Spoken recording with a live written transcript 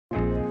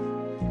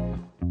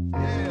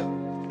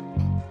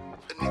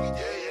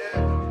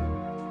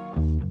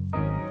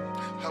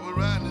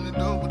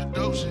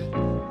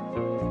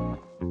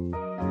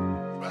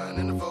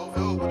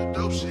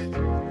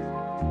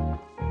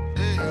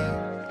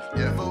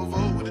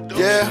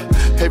Yeah,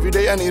 every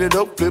day I need a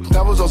dope flip.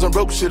 I was on some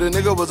broke shit, a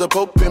nigga was a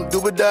pope pimp, do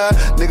or die.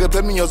 Nigga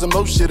play me on some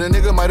more shit, a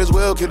nigga might as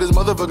well kill his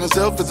motherfucking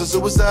self, it's a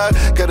suicide.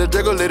 Got a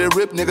Draco, let it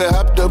rip, nigga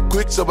hopped up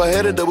quick, so I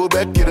had to double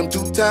back, hit him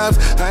 2 times.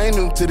 I ain't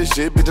new to this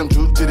shit, bitch, I'm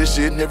true to this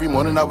shit. And every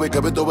morning I wake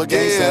up and throw a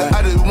gang sign.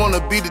 I just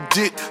wanna be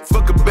legit,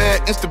 fuck a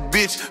bad insta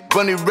bitch.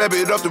 Bunny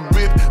rabbit off the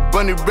rip,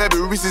 bunny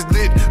rabbit wrist is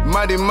lit.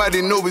 Mighty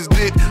know it's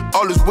lit,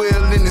 all is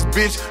well in this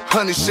bitch.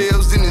 100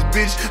 shells in this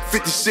bitch,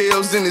 50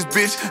 shells in this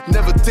bitch.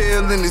 Never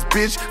tell in this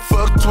bitch,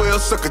 fuck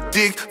 12, suck a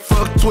dick.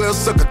 Fuck 12,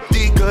 suck a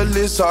dick.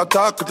 Cutlass, hard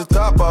talk with the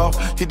top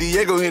off. Hit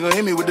Diego, he gon'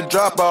 hit me with the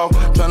drop off.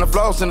 Tryna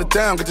floss in the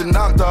town, get you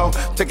knocked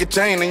off. Take your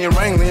chain and your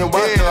ring and your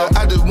watch off.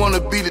 I just wanna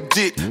be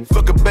legit,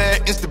 fuck a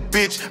bad insta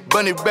bitch.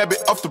 Bunny rabbit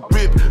off the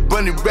rip,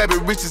 bunny rabbit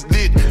wrist is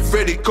lit.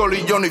 Freddie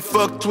Corleone,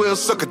 fuck 12,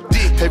 suck a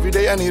dick. Every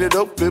day I need a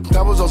dope flip.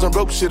 I was on some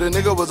broke shit, a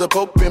nigga was a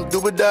pope pimp, do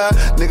or die.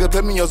 Nigga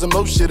play me on some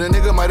more shit, a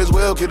nigga might as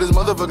well kill his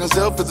motherfucking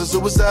self, it's a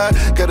suicide.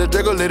 Got a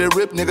Draco, let it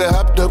rip, nigga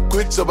hopped up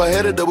quick, so I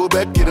had to double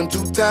back, hit him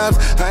 2 times.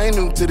 I ain't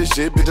new to this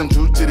shit, bitch, I'm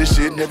true to this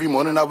shit. And every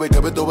morning I wake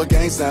up and throw a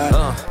gang sign.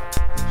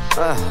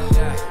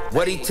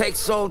 What he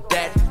takes on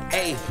that.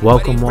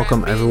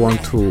 Welcome everyone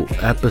to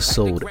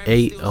episode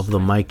 8 of the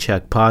Mic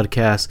Check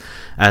podcast.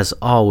 As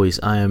always,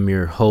 I am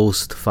your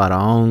host,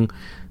 Faraon.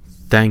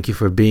 Thank you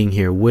for being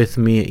here with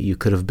me. You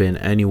could have been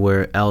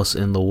anywhere else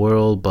in the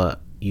world,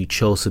 but you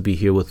chose to be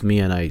here with me,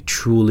 and I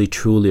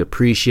truly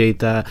appreciate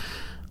that.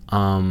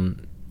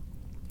 And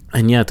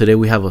yeah, today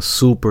we have a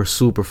super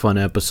fun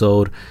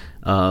episode.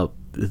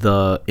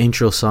 The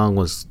intro song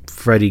was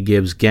Freddie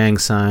Gibbs' Gang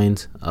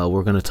Signs.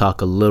 We're going to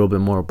talk a little bit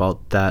more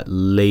about that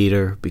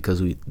later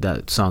because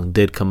that song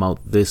did come out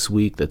this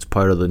week. That's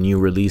part of the new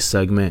release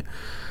segment.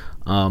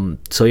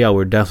 So yeah,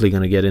 we're definitely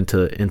going to get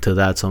into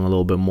that song a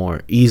little bit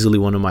more. Easily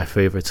one of my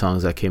favorite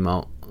songs that came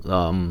out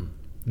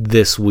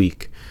this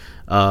week.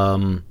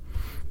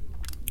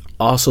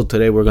 Also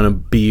today we're going to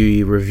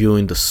be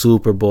reviewing the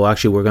Super Bowl.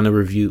 Actually, we're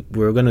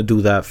going to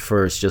do that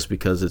first just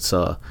because it's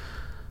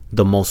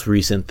the most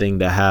recent thing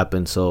that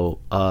happened. So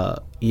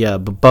yeah,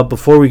 but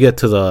before we get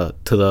to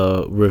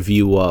the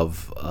review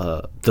of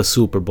the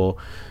Super Bowl,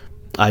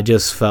 I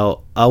just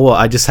felt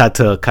I just had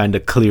to kind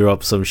of clear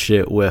up some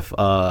shit with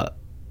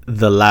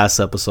the last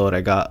episode.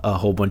 I got a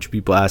whole bunch of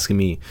people asking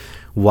me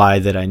why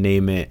did I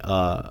name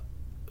the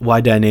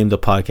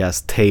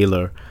podcast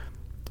Taylor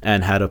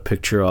and had a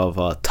picture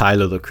of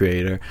Tyler the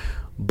Creator.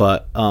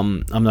 But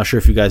I'm not sure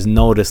if you guys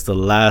noticed the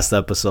last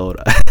episode.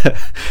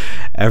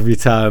 Every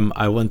time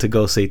I went to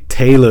go say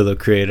Taylor the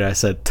Creator, I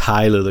said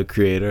Tyler the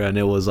Creator, and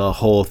it was a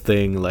whole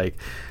thing. Like,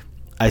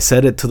 I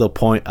said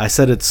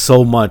it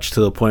so much to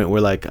the point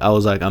where I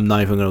was like, I'm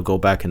not even gonna go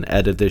back and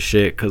edit this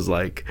shit because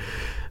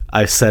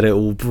I said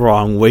it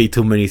wrong way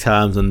too many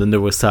times, and then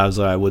there was times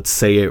where I would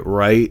say it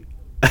right.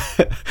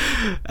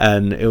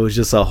 And it was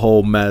just a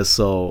whole mess.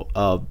 So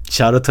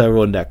shout out to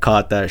everyone that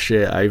caught that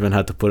shit. I even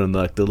had to put in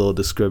the little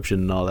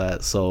description and all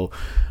that. So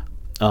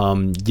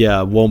yeah,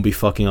 I won't be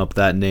fucking up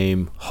that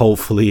name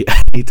hopefully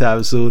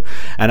anytime soon.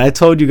 And I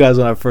told you guys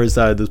when I first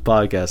started this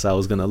podcast I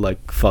was gonna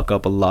fuck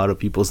up a lot of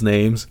people's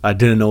names. I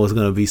didn't know it was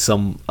gonna be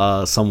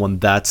someone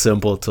that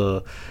simple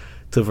to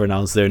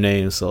pronounce their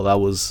name. So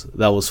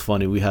that was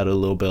funny. We had a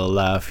little bit of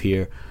laugh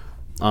here.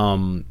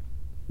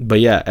 But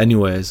yeah,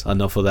 anyways,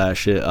 enough of that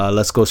shit.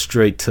 Let's get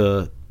straight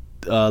to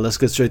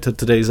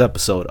today's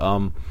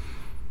episode.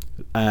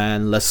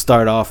 And let's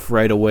start off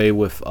right away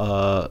with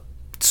the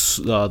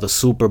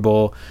Super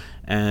Bowl.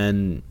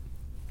 And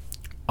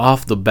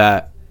off the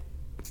bat,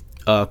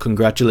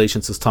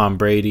 congratulations to Tom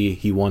Brady.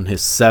 He won his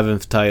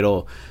 7th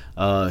title.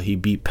 He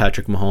beat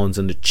Patrick Mahomes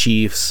and the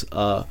Chiefs.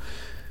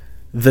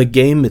 The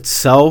game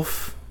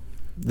itself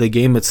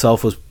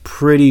was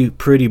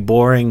pretty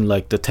boring.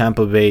 Like, the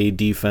Tampa Bay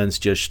defense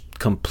just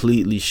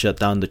completely shut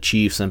down the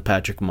Chiefs and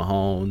Patrick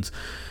Mahomes.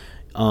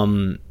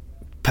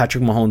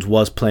 Patrick Mahomes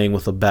was playing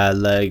with a bad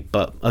leg,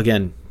 but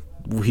again,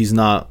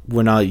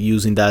 we're not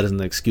using that as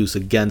an excuse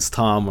against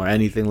Tom or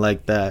anything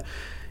like that.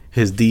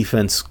 His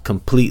defense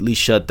completely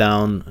shut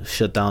down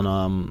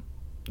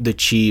the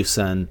Chiefs,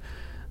 and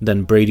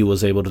then Brady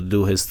was able to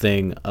do his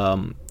thing.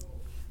 And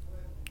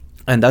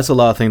that's a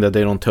lot of things that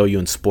they don't tell you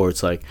in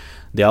sports. Like,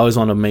 they always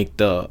want to make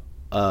the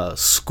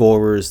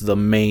scorers the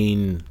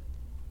main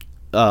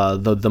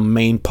the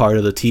main part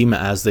of the team,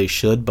 as they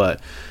should. But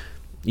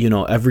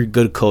every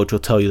good coach will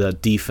tell you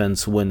that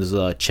defense wins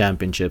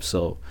championships.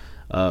 So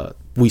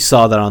we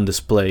saw that on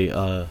display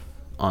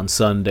on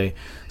Sunday.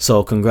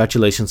 So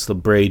congratulations to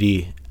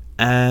Brady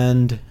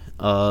and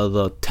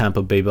the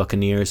Tampa Bay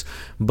Buccaneers.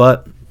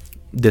 But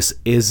this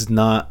is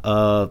not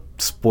a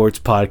sports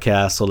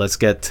podcast, so let's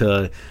get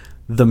to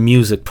the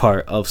music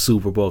part of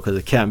Super Bowl, because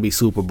it can't be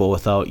Super Bowl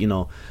without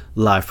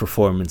live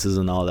performances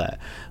and all that.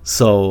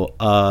 So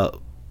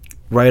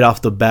right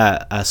off the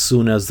bat, as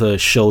soon as the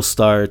show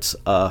starts,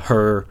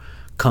 Her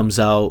comes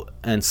out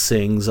and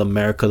sings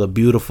America the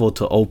Beautiful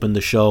to open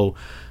the show.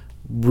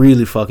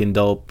 Really fucking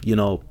dope.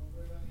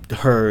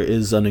 Her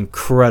is an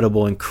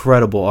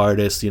incredible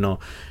artist.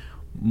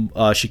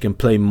 She can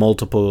play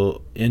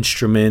multiple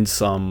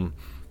instruments.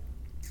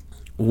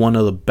 one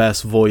of the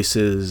best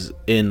voices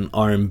in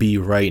R&B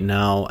right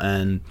now.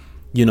 And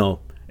you know,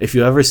 if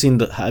you ever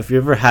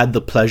had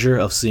the pleasure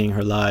of seeing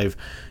her live,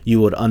 you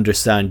would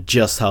understand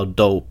just how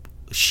dope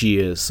she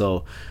is.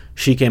 So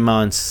she came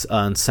out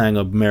and sang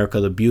America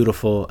the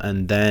Beautiful,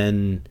 and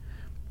then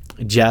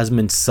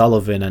Jasmine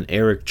Sullivan and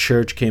Eric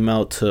Church came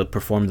out to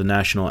perform the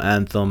national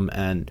anthem,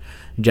 and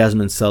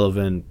Jasmine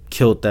Sullivan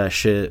killed that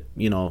shit.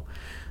 You know,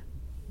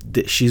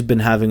 she's been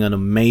having an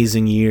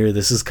amazing year.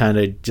 This has kind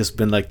of just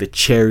been like the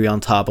cherry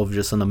on top of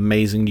just an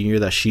amazing year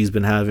that she's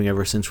been having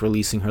ever since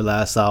releasing her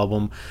last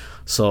album.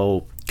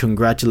 So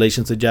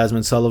congratulations to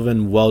Jasmine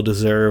Sullivan, well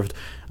deserved.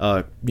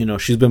 You know,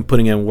 she's been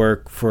putting in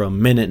work for a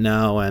minute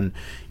now, and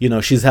you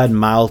know, she's had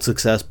mild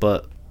success,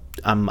 but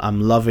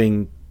I'm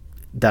loving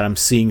that I'm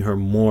seeing her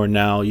more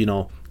now. You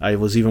know, I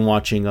was even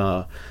watching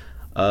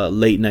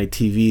late night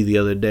TV the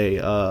other day,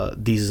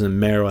 Deezus and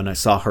Mero, and I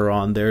saw her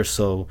on there.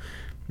 So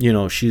you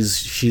know,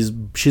 she's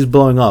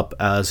blowing up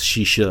as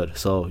she should.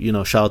 So you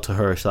know, shout out to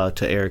her, shout out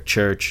to Eric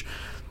Church.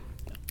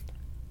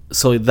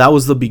 So that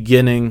was the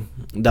beginning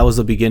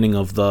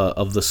of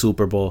the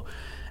Super Bowl.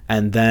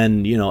 And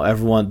then, you know,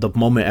 the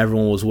moment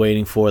everyone was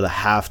waiting for, the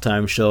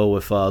halftime show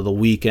with The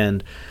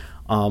Weeknd,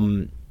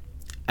 and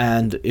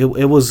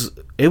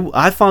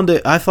I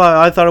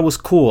thought it was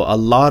cool. A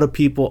lot of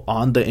people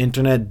on the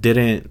internet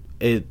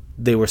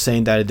they were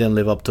saying that it didn't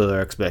live up to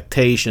their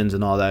expectations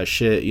and all that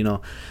shit, you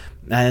know.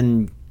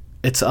 And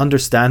it's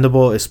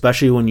understandable,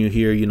 especially when you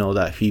hear, you know,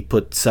 that he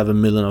put $7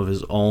 million of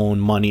his own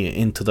money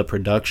into the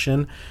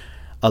production.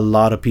 A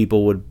lot of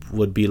people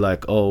would be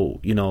like,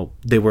 oh, you know,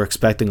 they were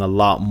expecting a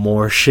lot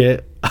more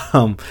shit.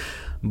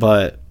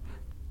 But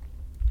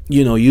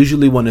you know,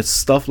 usually when it's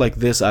stuff like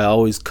this, I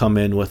always come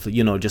in with,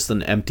 you know, just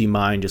an empty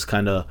mind, just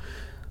kind of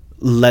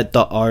let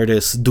the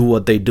artists do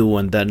what they do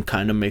and then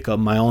kind of make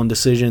up my own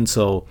decision.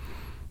 So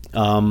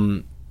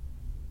I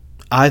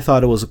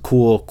thought it was a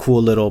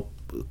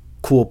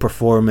cool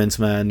performance,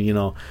 man. You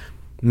know,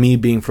 me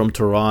being from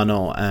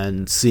Toronto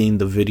and seeing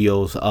the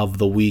videos of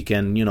The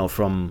Weeknd, you know,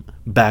 from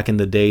back in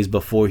the days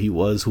before he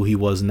was who he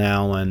was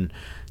now, and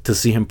to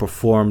see him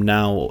perform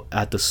now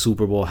at the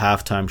Super Bowl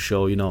halftime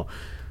show, you know,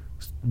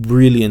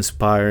 really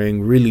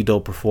inspiring, really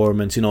dope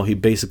performance. You know, he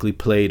basically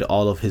played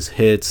all of his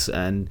hits,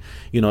 and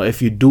you know,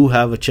 if you do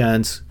have a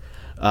chance,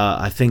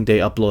 I think they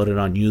upload it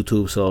on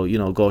YouTube, so you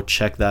know, go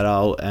check that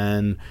out,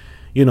 and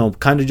you know,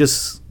 kind of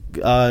just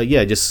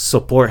just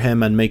support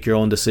him and make your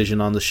own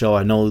decision on the show.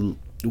 I know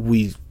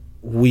we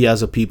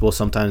as a people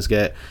sometimes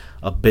get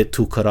a bit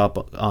too caught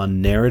up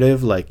on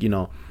narrative, like, you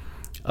know,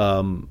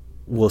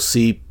 we'll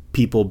see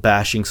people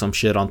bashing some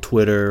shit on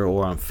Twitter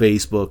or on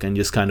Facebook and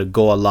just kind of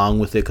go along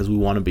with it because we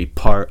want to be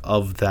part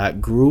of that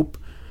group,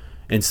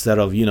 instead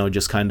of, you know,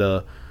 just kind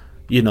of,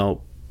 you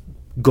know,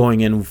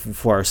 going in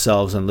for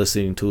ourselves and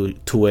listening to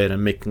it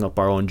and making up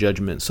our own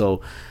judgment.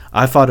 So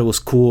I thought it was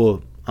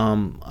cool.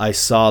 I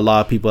saw a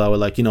lot of people that were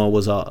like, you know, it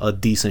was a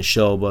decent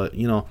show, but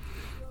you know,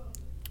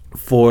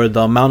 for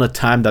the amount of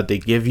time that they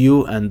give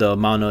you and the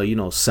amount of, you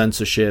know,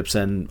 censorships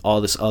and all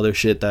this other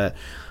shit, that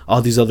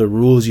all these other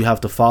rules you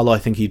have to follow, I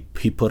think he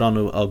put on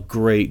a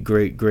great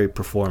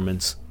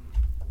performance.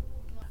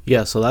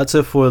 Yeah, so that's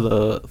it for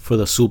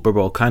the Super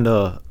Bowl. Kind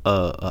of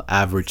a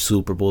average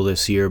Super Bowl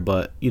this year,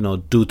 but you know,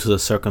 due to the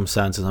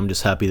circumstances, I'm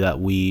just happy that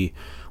we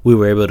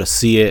were able to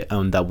see it,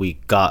 and that we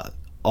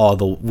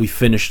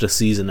finished the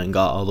season and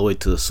got all the way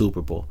to the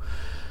Super Bowl.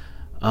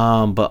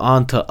 But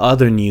on to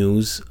other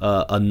news.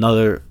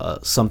 Another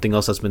something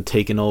else that's been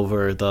taking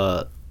over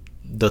the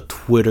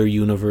Twitter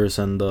universe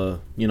and the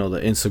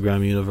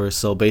Instagram universe.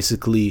 So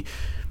basically,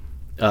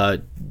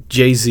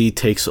 Jay Z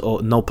takes,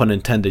 no pun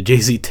intended, Jay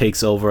Z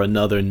takes over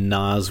another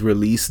Nas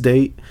release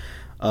date.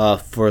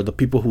 For the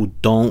people who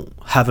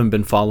haven't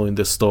been following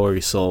this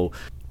story, so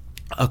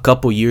a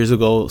couple years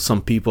ago,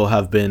 some people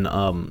have been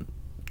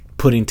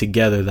putting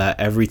together that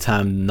every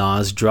time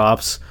Nas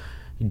drops,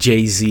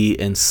 Jay Z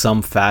in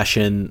some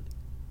fashion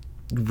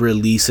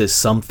releases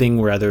something,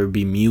 whether it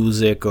be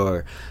music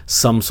or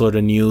some sort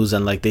of news,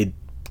 and like they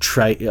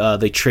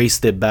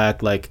traced it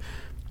back like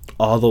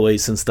all the way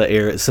since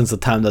the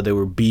time that they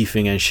were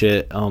beefing and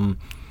shit.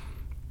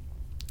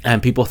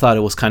 And people thought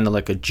it was kind of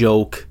like a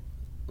joke,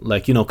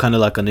 like, you know, kind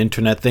of like an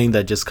internet thing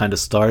that just kind of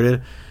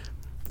started.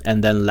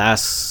 And then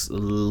last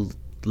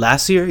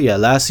year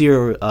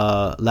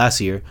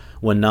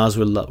when Nas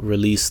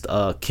released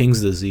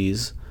King's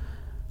Disease,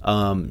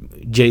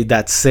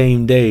 that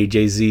same day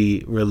Jay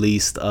Z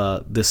released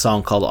this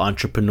song called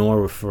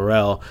Entrepreneur with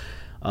Pharrell.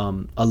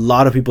 A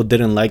lot of people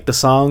didn't like the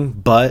song,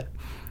 but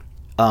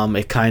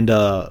it kind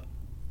of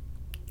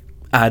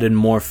added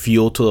more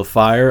fuel to the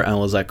fire and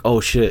was like,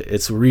 oh shit,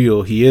 it's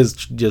real. He is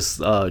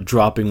just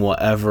dropping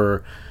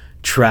whatever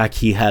track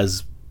he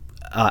has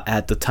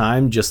at the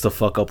time just to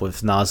fuck up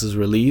with Nas's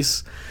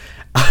release.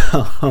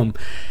 And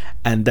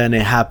then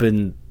it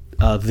happened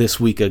this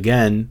week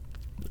again.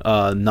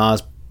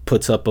 Nas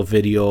puts up a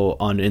video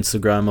on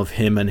Instagram of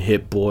him and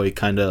Hit Boy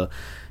kind of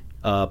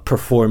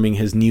performing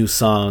his new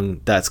song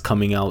that's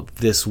coming out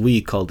this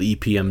week called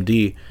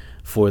EPMD.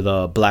 for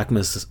the Black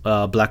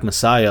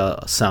Messiah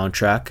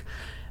soundtrack.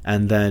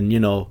 And then,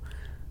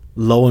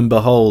 lo and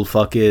behold,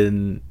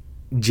 fucking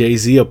Jay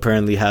Z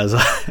apparently has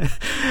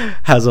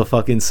a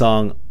fucking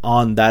song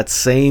on that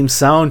same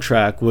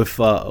soundtrack with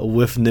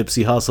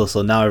Nipsey Hussle.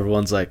 So now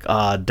everyone's like,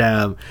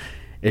 damn,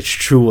 it's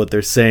true what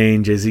they're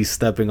saying. Jay Z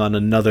stepping on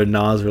another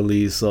Nas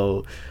release.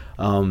 So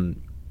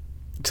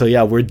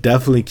yeah, we're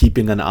definitely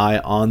keeping an eye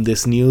on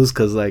this news,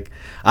 because like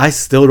I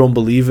still don't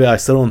believe it. I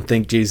still don't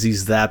think Jay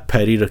Z's that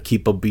petty to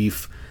keep a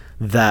beef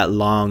that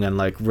long and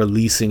like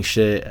releasing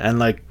shit. And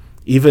like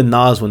even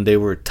Nas, when they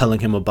were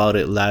telling him about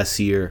it last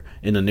year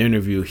in an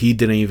interview, he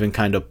didn't even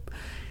kind of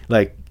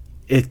like,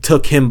 it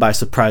took him by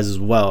surprise as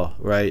well,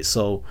 right?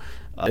 So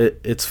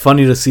it's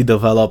funny to see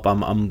develop.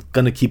 I'm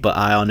gonna keep an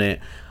eye on it.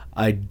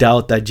 I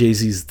doubt that Jay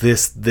Z's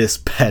this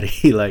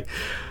petty, like,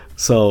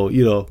 so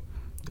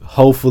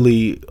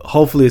hopefully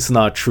it's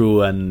not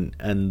true,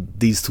 and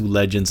these two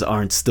legends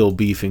aren't still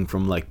beefing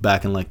from like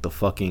back in like the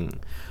fucking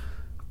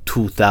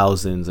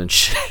 2000s and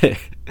shit.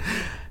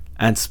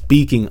 And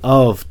speaking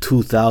of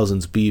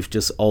 2000s beef,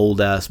 just old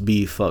ass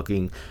beef,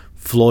 fucking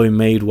Floyd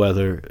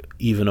Mayweather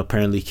even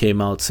apparently came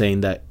out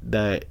saying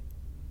that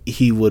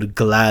he would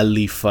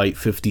gladly fight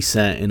 50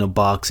 Cent in a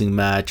boxing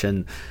match.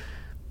 And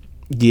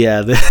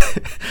yeah,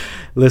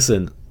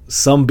 listen,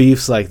 some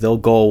beefs, like, they'll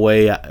go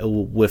away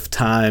with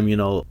time.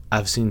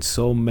 I've seen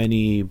so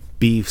many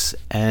beefs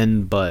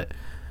end, but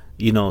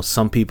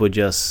some people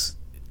just,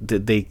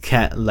 they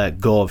can't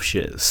let go of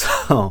shit.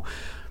 So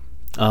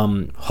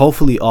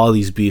hopefully all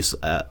these beefs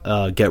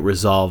get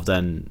resolved,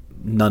 and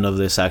none of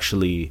this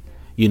actually,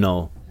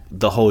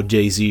 the whole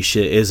Jay-Z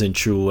shit isn't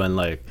true, and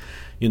like,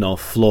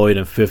 Floyd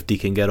and 50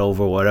 can get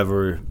over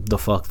whatever the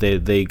fuck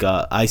they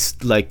got.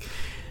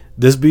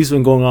 This beef's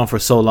been going on for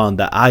so long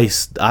that I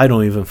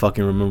don't even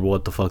fucking remember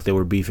what the fuck they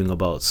were beefing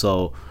about.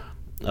 So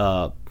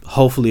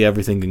hopefully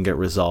everything can get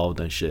resolved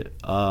and shit.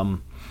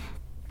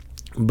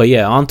 But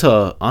yeah,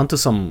 onto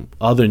some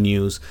other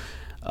news.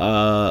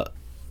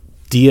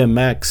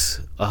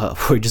 DMX,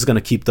 we're just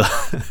gonna keep the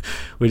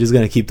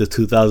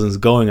 2000s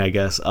going, I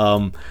guess.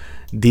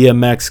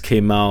 DMX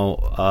came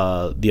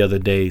out the other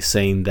day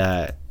saying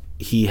that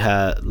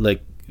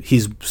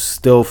he's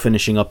still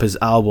finishing up his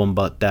album,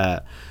 but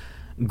that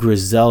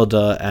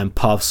Griselda and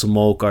Pop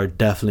Smoke are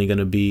definitely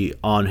gonna be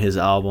on his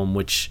album,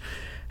 which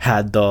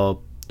had the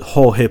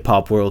whole hip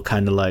hop world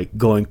kind of like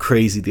going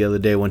crazy the other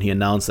day when he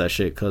announced that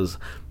shit. Because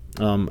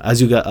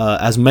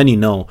as many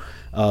know,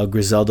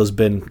 Griselda's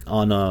been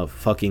on a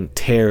fucking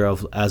tear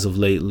as of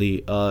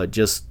lately.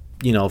 Just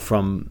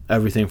from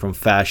everything from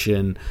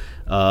fashion,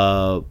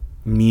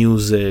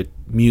 music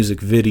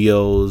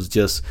videos.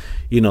 Just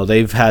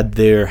they've had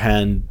their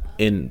hand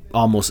in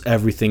almost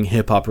everything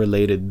hip hop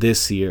related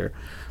this year.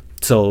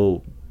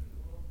 So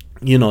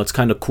it's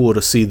kind of cool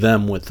to see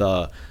them with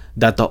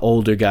that the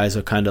older guys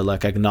are kind of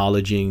like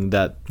acknowledging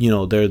that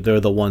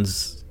they're the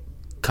ones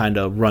kind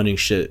of running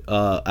shit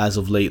as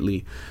of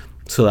lately.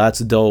 So that's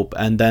dope.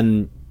 And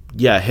then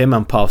yeah, him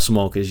and Pop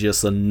Smoke is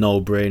just a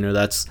no-brainer.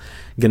 That's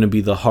gonna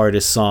be the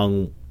hardest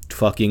song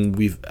fucking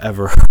we've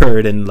ever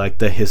heard in like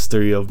the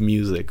history of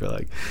music. Or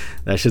like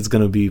that shit's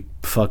gonna be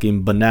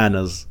fucking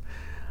bananas.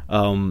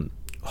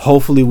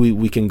 Hopefully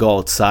we can go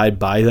outside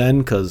by then,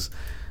 because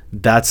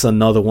that's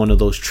another one of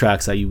those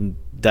tracks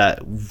that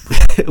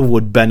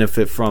would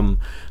benefit from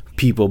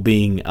people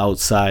being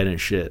outside and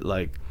shit.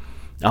 Like,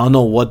 I don't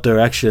know what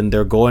direction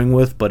they're going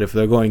with, but if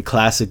they're going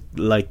classic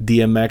like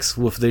DMX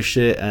with this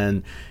shit,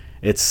 and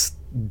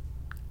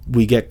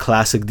we get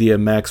classic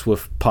DMX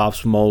with Pop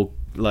Smoke,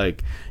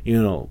 like,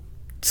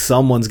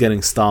 someone's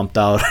getting stomped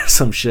out or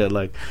some shit.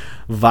 Like,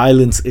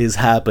 violence is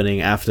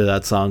happening after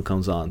that song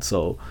comes on.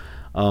 So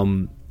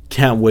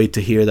can't wait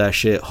to hear that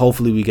shit.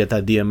 Hopefully we get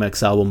that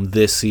DMX album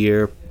this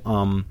year,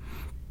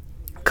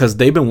 because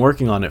they've been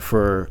working on it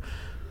for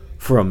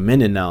a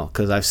minute now.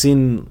 Because I've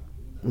seen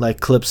like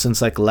clips since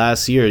like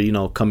last year,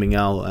 coming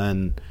out,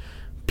 and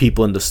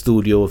people in the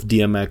studio with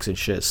DMX and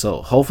shit.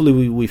 So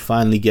hopefully we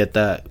finally get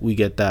that. We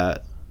get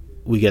that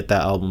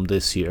album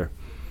this year.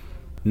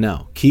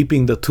 Now,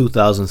 keeping the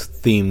 2000s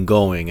theme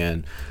going,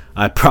 and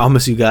I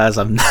promise you guys,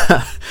 I'm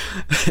not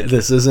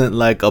this isn't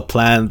like a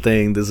planned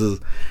thing. This is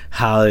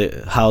how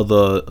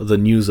the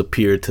news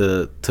appeared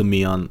to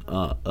me on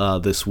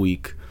this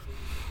week.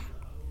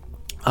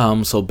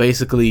 So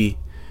basically,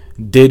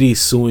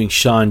 Diddy's suing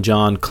Sean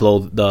John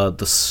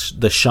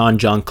the Sean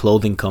John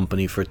clothing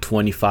company for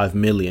 $25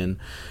 million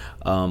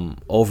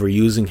over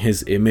using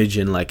his image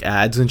in like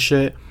ads and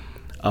shit.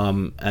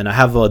 And I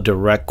have a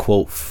direct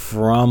quote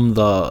from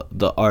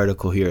the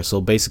article here.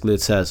 So basically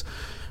it says,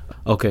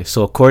 okay,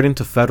 so according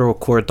to federal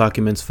court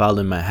documents filed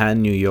in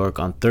Manhattan, New York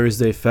on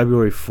Thursday,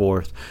 February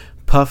 4th,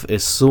 Puff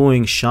is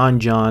suing Sean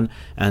John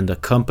and the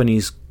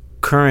company's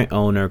current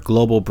owner,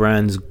 Global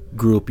Brands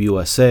Group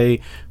USA,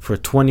 for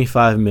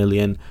 $25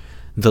 million.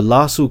 The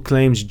lawsuit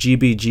claims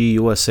GBG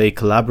USA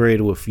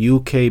collaborated with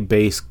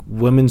UK-based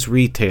women's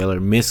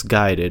retailer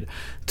Missguided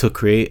to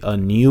create a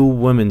new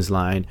women's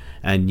line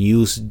and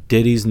use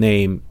Diddy's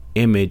name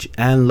image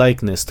and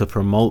likeness to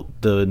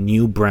promote the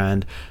new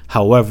brand.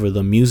 However,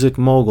 the music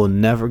mogul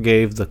never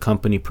gave the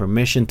company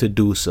permission to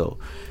do so.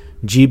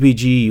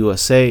 GBG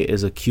USA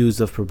is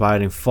accused of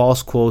providing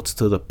false quotes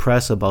to the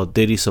press about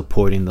Diddy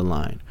supporting the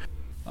line.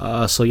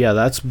 So yeah,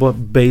 that's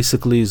what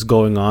basically is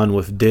going on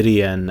with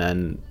Diddy and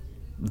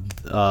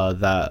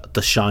that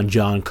the Sean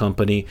John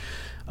company,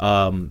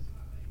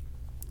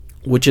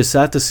 which is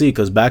sad to see,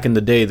 because back in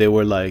the day they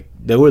were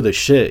the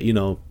shit, you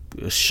know,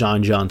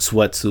 Sean John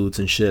sweatsuits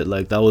and shit,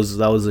 like that was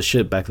the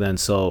shit back then.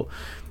 So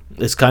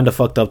it's kind of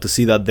fucked up to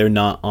see that they're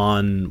not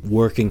on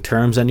working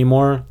terms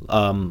anymore,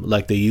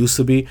 like they used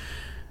to be.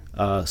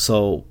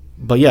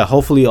 But yeah,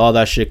 hopefully all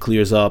that shit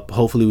clears up.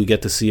 Hopefully we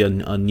get to see a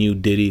new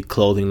Diddy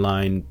clothing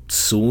line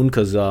soon,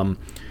 because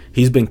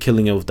he's been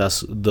killing it with the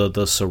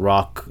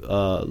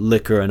Ciroc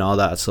liquor and all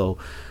that. So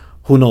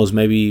who knows,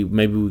 maybe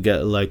we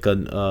get like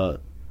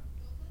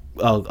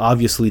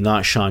obviously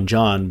not Sean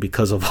John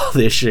because of all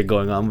this shit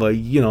going on, but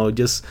you know,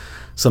 just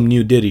some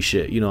new Diddy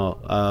shit. You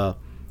know,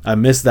 I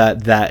miss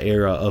that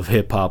era of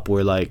hip hop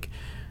where like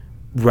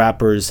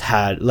rappers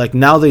had, like,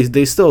 now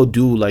they still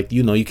do, like,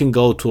 you know, you can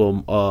go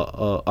to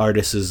a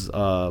artist's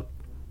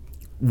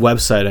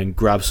website and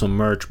grab some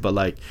merch, but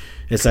like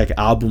it's like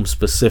album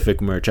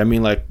specific merch. I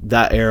mean, like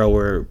that era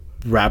where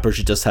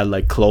rappers just had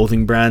like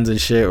clothing brands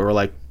and shit, or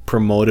like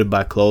promoted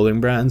by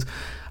clothing brands.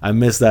 I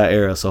miss that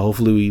era. So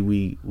hopefully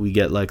we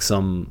get like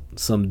some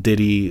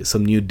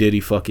new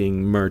Diddy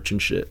fucking merch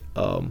and shit.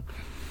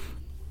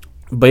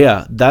 But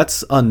yeah,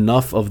 that's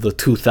enough of the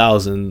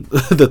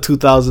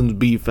 2000s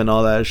beef and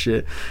all that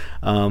shit.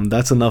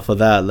 That's enough of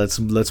that.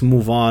 Let's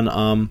move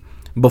on.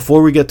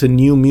 Before we get to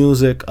new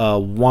music,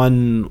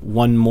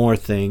 one more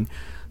thing.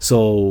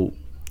 So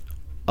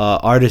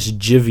artist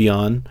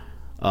Jivion,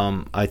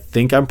 I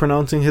think I'm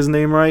pronouncing his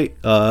name right.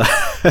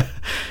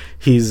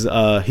 He's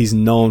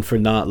known for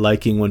not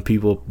liking when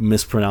people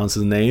mispronounce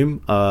his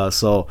name.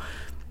 So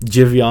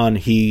Jivion,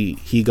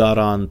 he got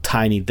on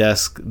Tiny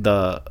Desk,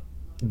 the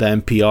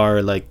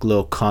NPR like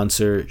little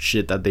concert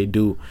shit that they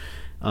do,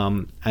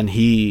 and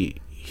he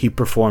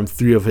performed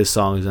 3 of his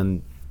songs.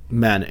 And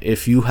man,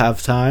 if you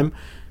have time,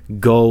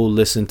 go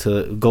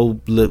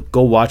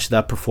watch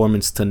that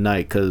performance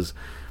tonight, because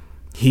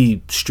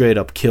he straight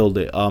up killed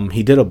it.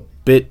 He did a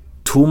bit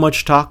too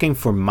much talking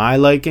for my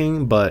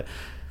liking, but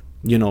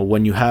you know,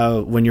 when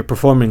you're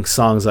performing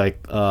songs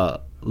like I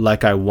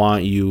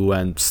Want You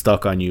and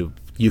Stuck on You,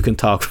 you can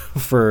talk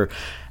for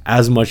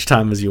as much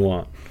time as you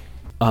want.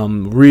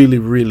 Really,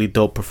 really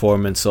dope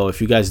performance. So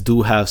if you guys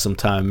do have some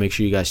time, make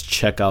sure you guys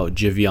check out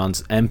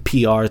Jivion's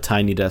NPR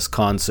Tiny Desk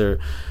concert.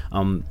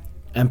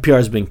 NPR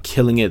has been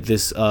killing it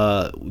this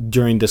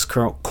during this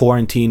current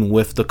quarantine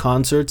with the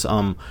concerts.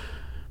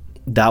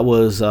 That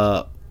was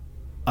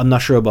I'm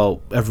not sure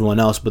about everyone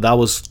else, but that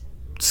was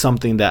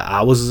something that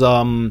I was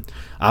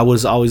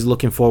always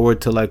looking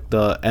forward to, like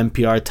the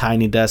NPR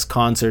Tiny Desk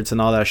concerts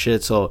and all that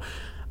shit. So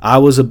I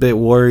was a bit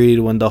worried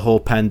when the whole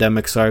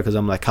pandemic started, because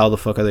I'm like, how the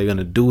fuck are they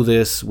gonna do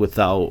this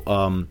without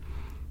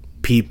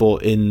people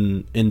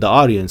in the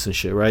audience and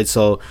shit, right?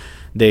 So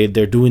they're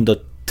doing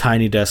the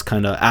Tiny Desk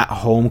kind of at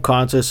home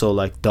concert, so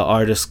like the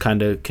artists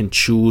kind of can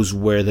choose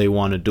where they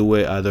want to do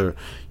it, either,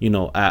 you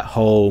know, at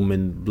home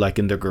and like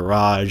in their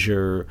garage,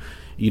 or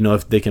you know,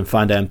 if they can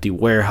find an empty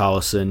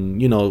warehouse.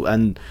 And you know,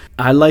 and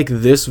I like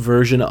this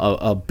version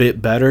a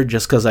bit better,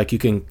 just because like you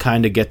can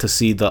kind of get to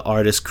see the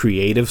artist's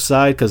creative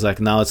side, because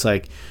like now it's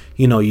like,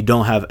 you know, you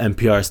don't have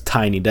NPR's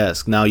Tiny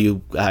Desk. Now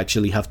you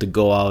actually have to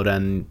go out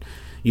and,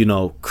 you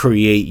know,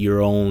 create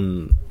your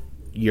own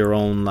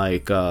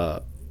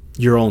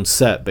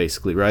set,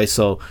 basically, right?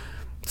 So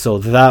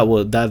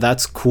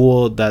that's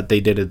cool that they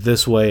did it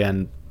this way,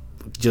 and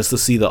just to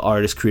see the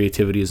artist's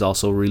creativity is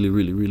also really,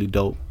 really, really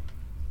dope.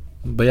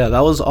 But yeah, that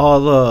was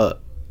all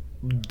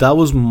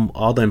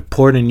the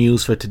important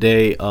news for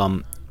today.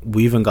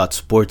 We even got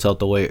sports out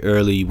the way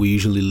early. We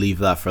usually leave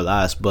that for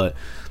last, but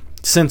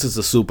since it's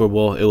the Super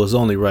Bowl, it was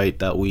only right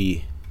that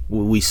we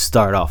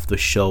start off the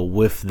show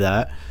with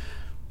that.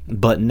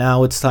 But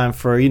now it's time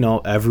for, you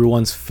know,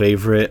 everyone's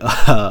favorite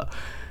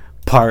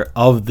part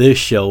of this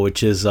show,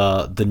 which is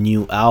the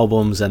new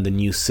albums and the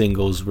new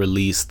singles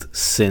released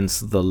since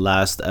the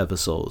last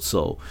episode.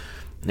 So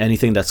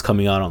anything that's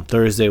coming out on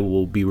Thursday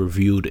will be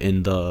reviewed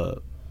in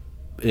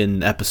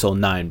episode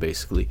 9,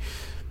 basically.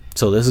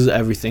 So this is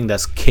everything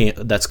that's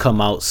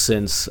come out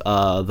since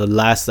the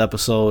last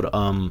episode.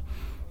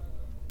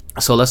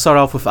 So let's start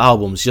off with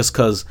albums, just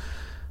because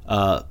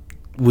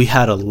we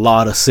had a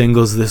lot of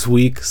singles this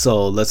week.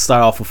 So let's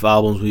start off with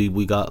albums.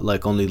 We got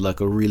like only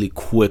like a really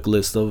quick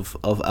list of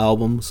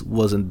albums.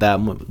 Wasn't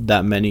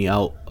that many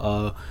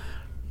out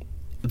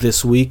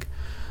this week.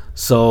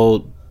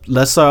 So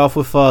let's start off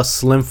with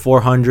Slim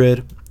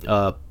 400.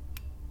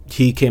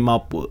 He came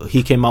out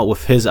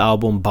with his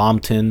album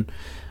Bompton.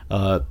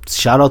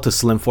 Shout out to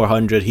Slim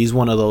 400. He's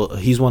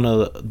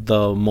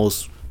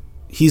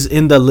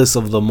in the list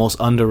of the most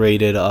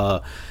underrated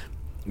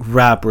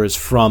rappers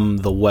from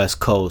the West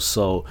Coast.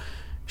 So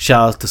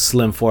shout out to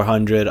Slim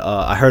 400.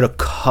 I heard a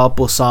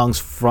couple songs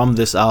from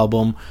this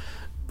album.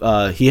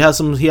 he has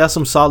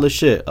some solid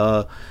shit.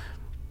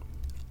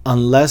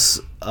 Unless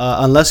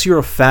you're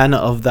a fan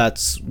of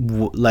that,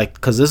 like,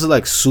 because this is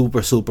like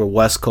super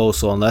West Coast,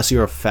 so unless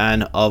you're a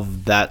fan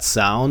of that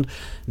sound,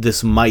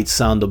 this might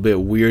sound a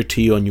bit weird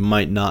to you and you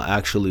might not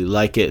actually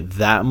like it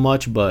that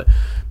much. But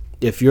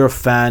if you're a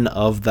fan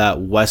of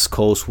that West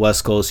Coast,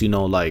 you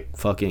know, like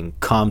fucking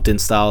Compton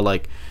style,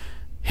 like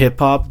hip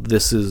hop,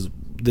 this is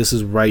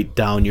right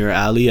down your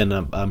alley, and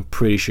I'm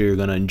pretty sure you're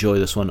gonna enjoy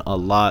this one a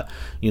lot.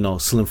 You know,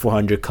 Slim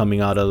 400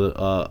 coming out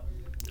of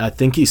I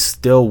think he's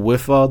still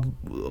with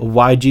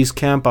YG's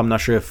camp. I'm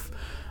not sure if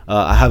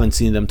I haven't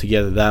seen them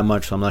together that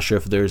much, so I'm not sure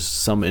if there's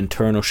some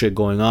internal shit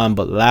going on.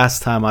 But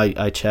last time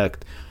I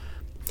checked,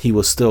 he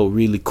was still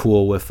really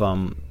cool with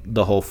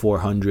the whole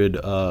 400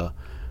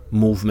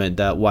 movement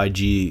that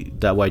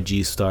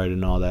YG started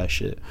and all that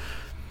shit.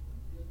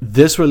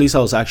 This release, I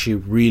was actually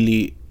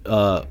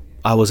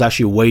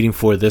waiting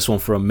for this one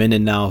for a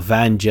minute now.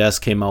 Van Jess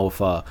came out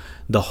with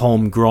the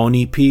Homegrown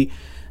EP,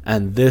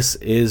 and this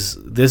is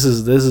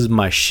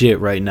my shit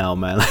right now,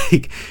 man.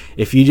 Like,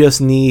 if you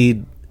just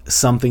need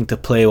something to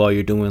play while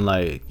you're doing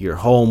like your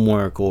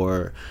homework,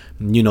 or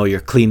you know,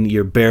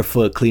 you're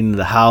barefoot cleaning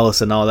the house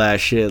and all that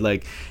shit,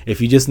 like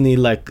if you just need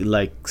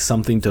like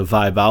something to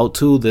vibe out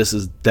to, this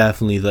is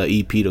definitely the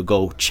EP to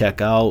go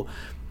check out.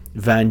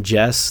 Van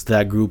Jess,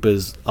 that group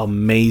is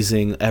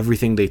amazing.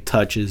 Everything they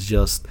touch is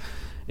just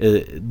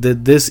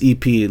this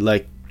EP,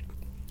 like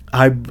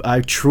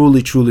I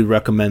truly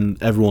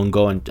recommend everyone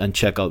go and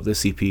check out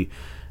this EP,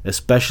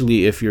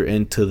 especially if you're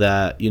into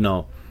that, you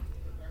know,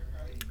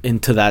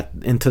 into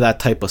that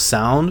type of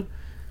sound.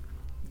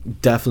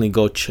 Definitely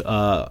go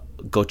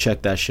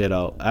check that shit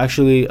out.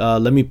 Actually,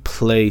 let me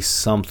play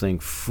something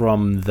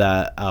from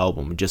that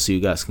album just so you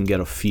guys can get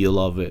a feel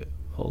of it.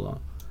 Hold on.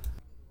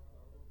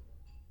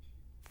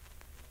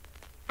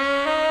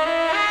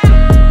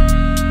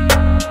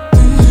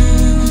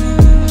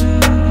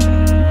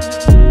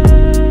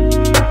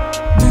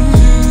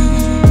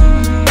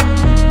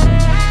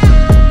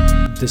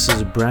 This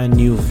is a brand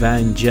new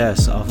Van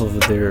Jess off of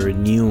their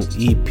new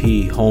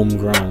EP,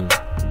 Homegrown.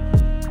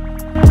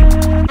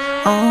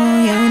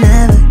 Oh, you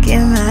never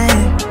get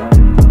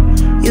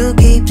mad. You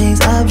keep things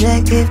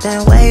objective,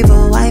 then wave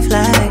a white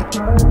flag.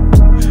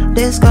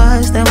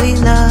 Discuss, then we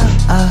love.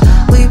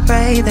 We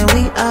pray, then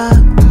we up.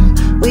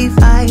 We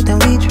fight, then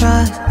we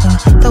trust.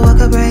 The world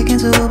could break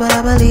into, but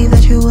I believe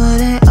that you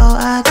wouldn't. Oh,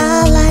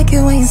 I like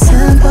it when you're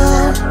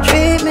simple.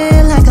 Treat me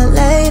like a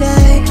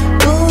lady.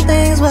 Do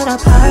things with a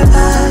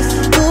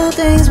purpose. Do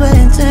things with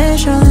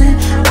intention.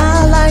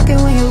 I like it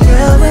when you're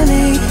real with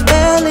me.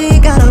 Barely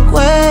got a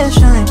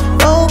question.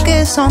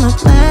 Focus on the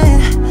plan.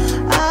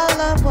 I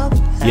love what we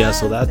have. Yeah,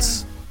 so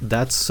that's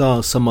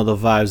some of the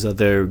vibes that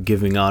they're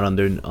giving out on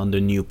their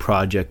new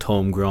project,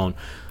 Homegrown.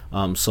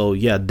 So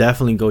yeah,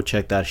 definitely go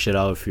check that shit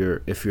out if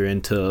you're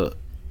into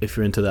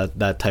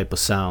that type of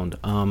sound.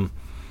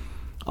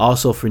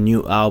 Also for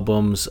new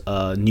albums,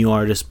 new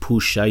artist Pooh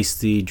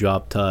Shiesty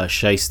dropped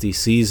Shiesty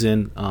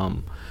Season.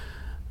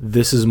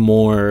 This is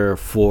more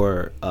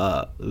for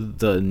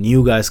the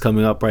new guys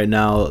coming up right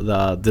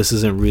now. This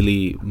isn't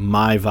really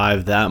my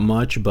vibe that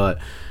much, but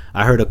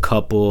I heard a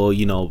couple,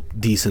 you know,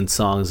 decent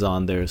songs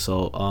on there.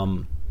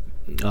 So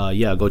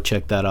yeah, go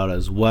check that out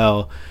as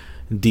well.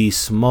 D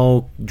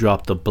Smoke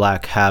dropped the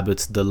Black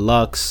Habits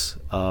Deluxe.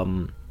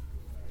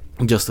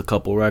 Just a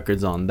couple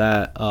records on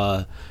that.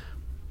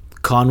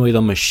 Conway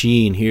the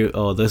Machine here.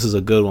 Oh, this is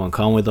a good one.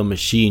 Conway the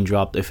Machine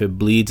dropped If It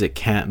Bleeds, It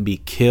Can't Be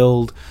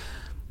Killed.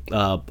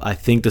 I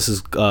think this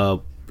is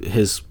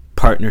his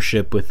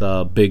partnership with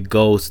Big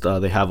Ghost.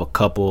 They have a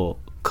couple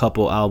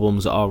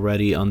albums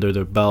already under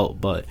their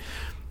belt, but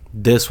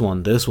this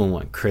one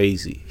went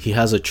crazy. He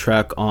has a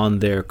track on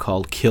there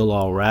called Kill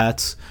All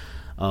Rats,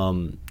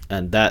 and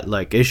that,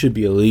 like, it should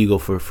be illegal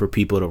for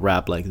people to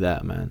rap like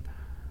that, man.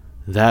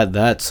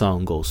 That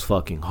song goes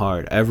fucking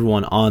hard.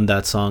 Everyone on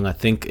that song, I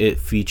think it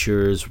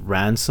features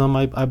Ransom,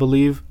 I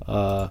believe.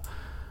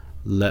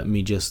 Let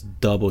me just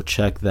double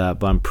check that,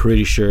 but I'm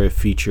pretty sure it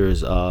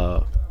features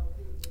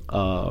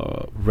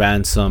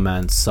Ransom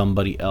and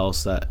somebody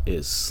else that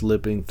is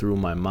slipping through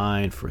my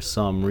mind for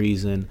some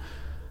reason.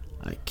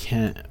 I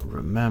can't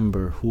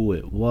remember who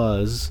it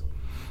was,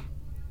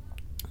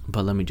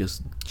 but let me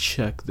just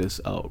check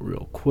this out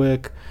real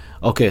quick.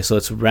 Okay, so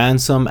it's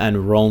Ransom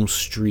and Rome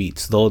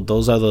Streets.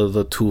 Those are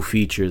the two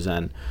features,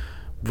 and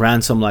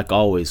Ransom, like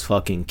always,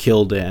 fucking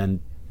killed it, and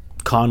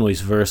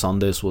Conway's verse on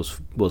this was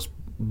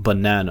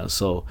banana.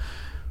 So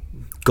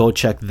go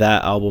check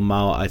that album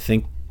out. I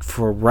think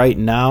for right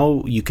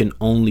now you can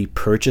only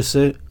purchase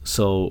it,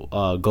 so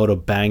go to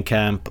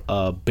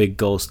Bandcamp, Big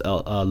Ghost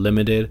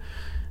Limited.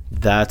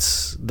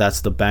 That's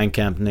the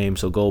Bandcamp name,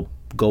 so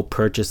go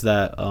purchase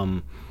that.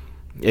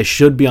 It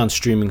should be on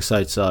streaming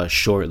sites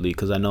shortly,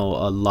 because I know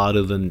a lot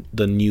of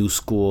the new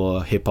school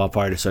hip-hop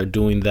artists are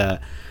doing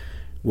that,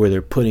 where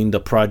they're putting the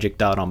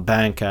project out on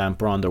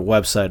Bandcamp or on their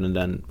website and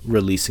then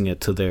releasing it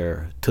to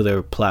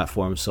their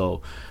platform.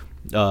 So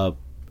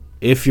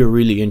if you're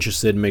really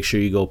interested, make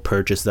sure you go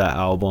purchase that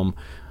album.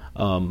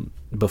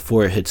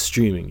 before it hits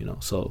streaming, you know,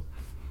 so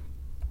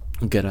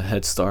get a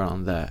head start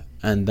on that.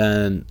 And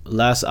then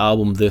last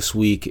album this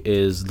week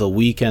is The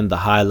Weeknd, The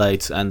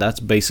Highlights, and that's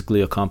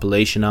basically a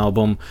compilation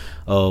album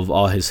of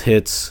all his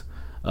hits,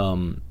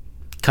 kind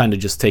of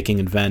just taking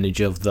advantage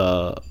of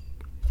the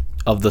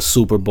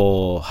Super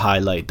Bowl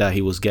highlight that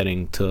he was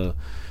getting to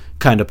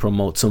kind of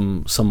promote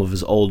some of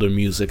his older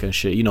music and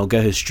shit, you know,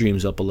 get his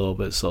streams up a little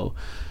bit. So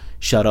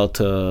shout out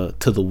to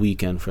The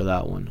Weeknd for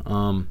that one.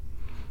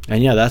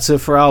 And yeah, that's it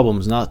for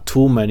albums. Not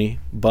too many,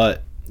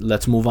 but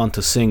let's move on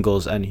to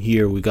singles. And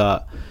here we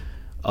got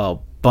a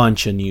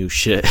bunch of new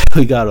shit.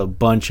 We got a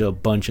bunch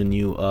of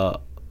new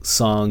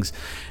songs,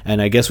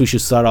 and I guess we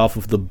should start off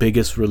with the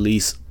biggest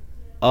release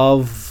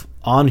of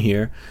on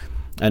here,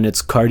 and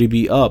it's Cardi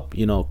B Up.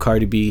 You know,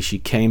 Cardi B, she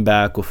came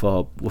back with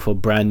a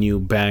brand new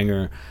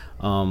banger,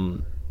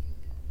 and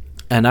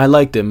I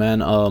liked it,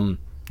 man.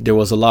 There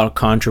was a lot of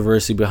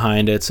controversy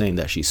behind it, saying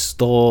that she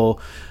stole,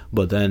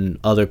 but then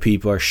other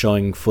people are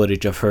showing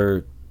footage of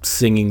her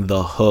singing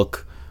the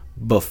hook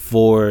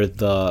before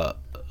the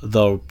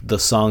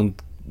song,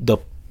 the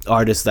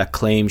artist that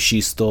claims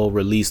she stole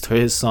released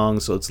his song.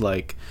 So it's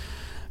like,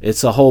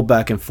 it's a whole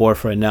back and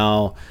forth right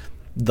now.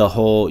 The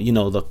whole, you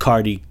know, the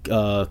Cardi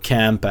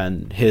camp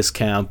and his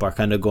camp are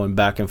kind of going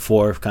back and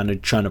forth, kind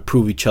of trying to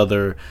prove each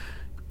other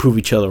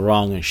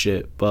wrong and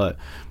shit. But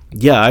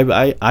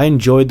yeah, I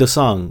enjoyed the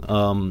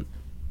song.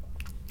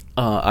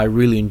 I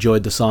really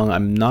enjoyed the song.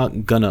 I'm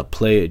not gonna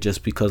play it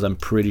just because I'm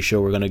pretty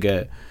sure we're gonna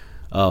get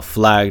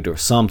flagged or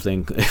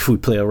something if we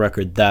play a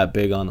record that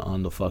big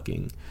on the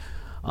fucking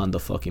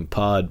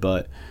pod.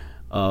 But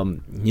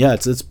yeah,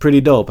 it's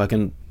pretty dope. I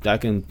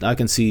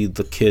can see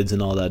the kids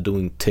and all that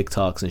doing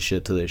TikToks and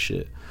shit to this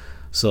shit.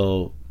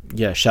 So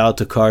yeah, shout out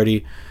to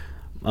Cardi.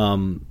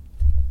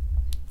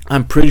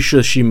 I'm pretty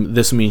sure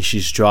this means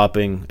she's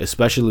dropping,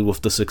 especially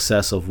with the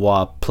success of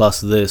WAP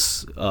plus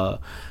this.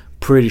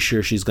 Pretty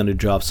sure she's gonna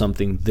drop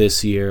something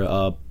this year.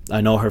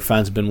 I know her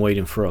fans been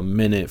waiting for a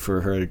minute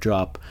for her to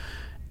drop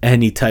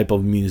any type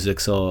of music,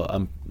 so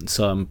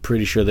I'm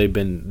pretty sure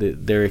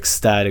they're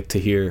ecstatic to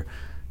hear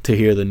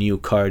the new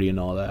Cardi and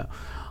all that.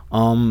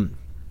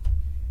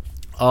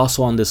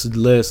 Also on this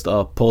list,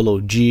 Polo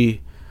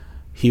G,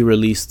 he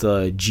released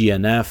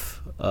GNF.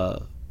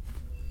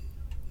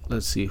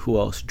 Let's see who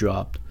else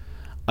dropped.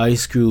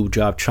 Ice Cube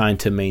dropped Trying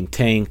to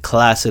Maintain,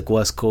 classic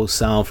West Coast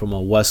sound from a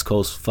West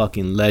Coast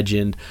fucking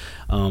legend.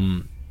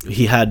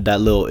 He had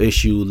that little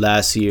issue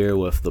last year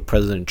with the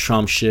President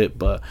Trump shit,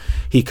 but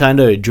he kind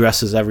of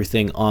addresses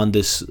everything on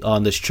this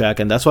track,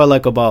 and that's what I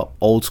like about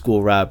old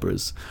school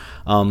rappers.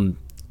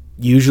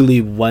 Usually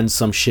when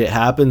some shit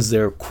happens,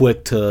 they're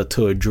quick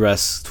to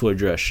address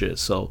shit.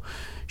 So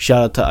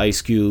shout out to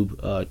Ice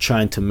Cube,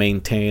 Trying to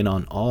Maintain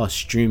on all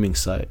streaming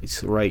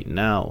sites right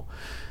now.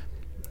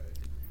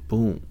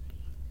 Boom.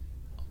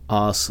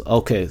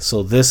 Okay,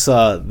 so this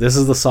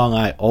is the song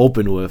I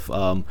opened with.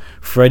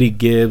 Freddie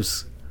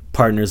Gibbs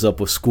partners up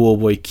with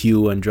Schoolboy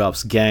Q and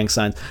drops Gang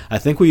Signs. I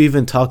think we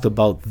even talked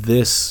about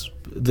this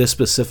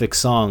specific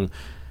song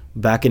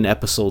back in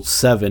episode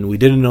 7. We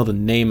didn't know the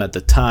name at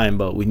the time,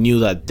 but we knew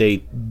that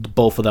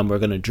both of them were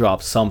gonna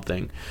drop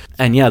something.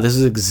 And yeah, this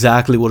is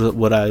exactly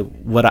what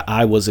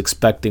I was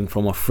expecting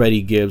from a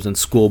Freddie Gibbs and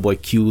Schoolboy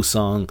Q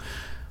song.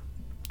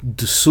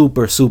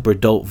 Super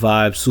dope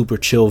vibes, super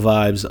chill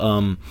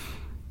vibes.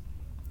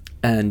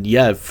 And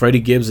yeah, Freddie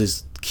Gibbs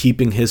is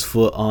keeping his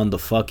foot on the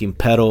fucking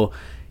pedal.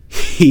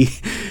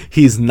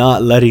 He's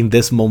not letting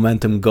this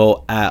momentum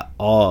go at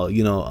all.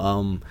 You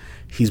know,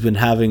 he's been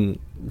having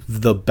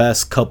the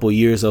best couple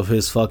years of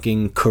his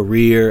fucking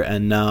career,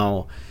 and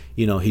now,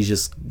 you know, he's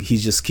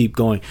just keep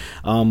going.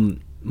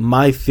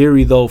 My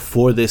theory though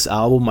for this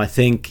album, I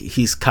think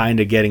he's kind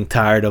of getting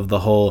tired of the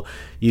whole,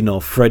 you know,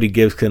 Freddie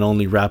Gibbs can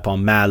only rap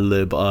on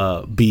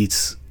Madlib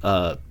beats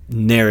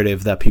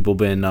narrative that people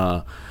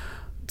been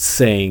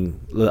saying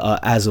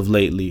as of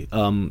lately,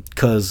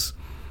 because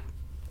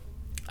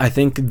I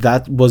think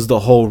that was the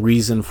whole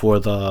reason for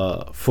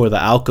the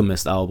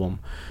Alchemist album.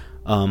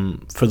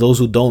 For those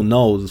who don't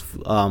know,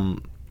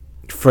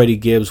 Freddie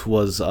Gibbs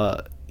was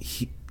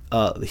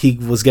he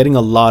was getting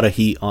a lot of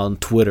heat on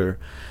Twitter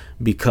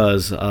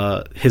because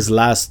his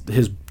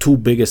two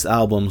biggest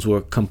albums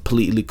were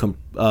completely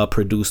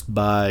produced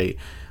by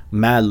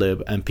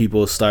Madlib, and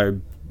people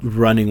started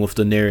running with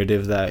the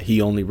narrative that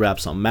he only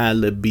raps on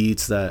Madlib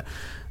beats, that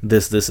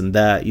this and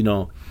that, you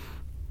know.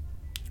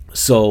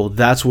 So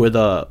that's where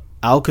the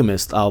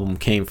Alchemist album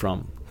came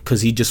from,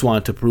 because he just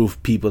wanted to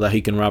prove people that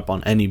he can rap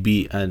on any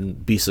beat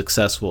and be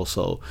successful.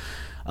 So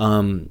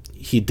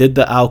he did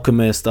the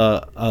Alchemist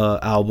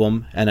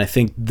album, and I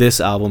think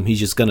this album he's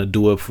just gonna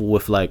do it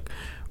with like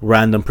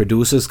random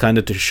producers, kind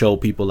of to show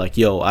people like,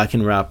 yo, I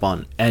can rap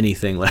on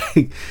anything,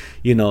 like,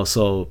 you know.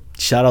 So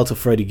shout out to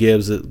Freddie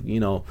Gibbs,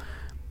 you know.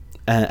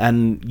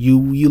 And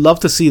you love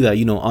to see that,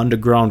 you know,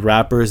 underground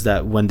rappers,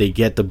 that when they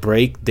get the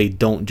break, they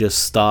don't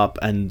just stop,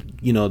 and,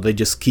 you know, they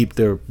just keep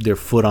their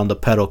foot on the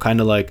pedal, kind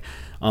of like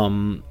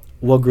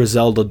what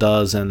Griselda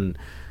does and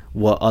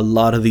what a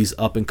lot of these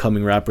up and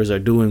coming rappers are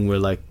doing, where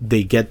like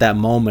they get that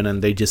moment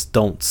and they just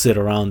don't sit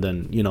around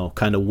and, you know,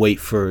 kind of wait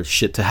for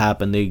shit to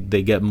happen.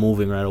 They get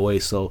moving right away.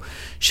 So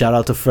shout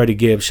out to Freddie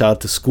Gibbs, shout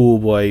out to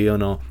Schoolboy. You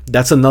know,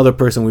 that's another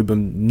person we've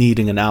been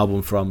needing an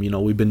album from. You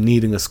know, we've been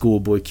needing a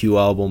Schoolboy Q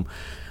album.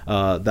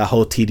 That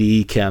whole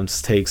TDE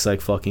camps takes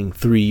like fucking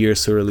 3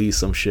 years to release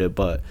some shit,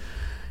 but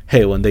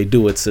hey, when they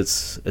do,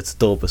 it's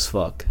dope as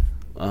fuck.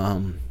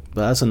 But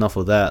that's enough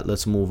of that.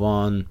 Let's move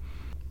on.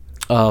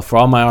 For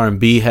all my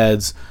R&B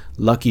heads,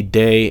 Lucky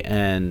Day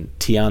and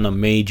Tiana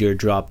Major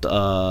dropped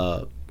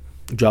a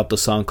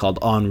song called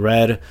On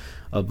Red,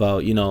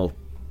 about, you know,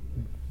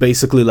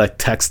 basically like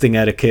texting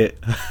etiquette.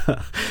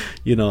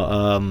 You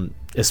know,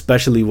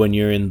 especially when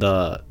you're in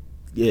that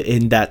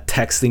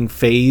texting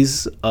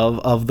phase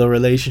of the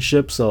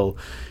relationship. So,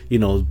 you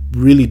know,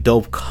 really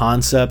dope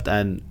concept,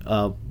 and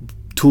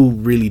two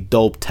really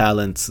dope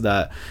talents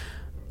that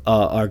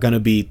are gonna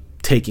be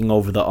taking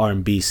over the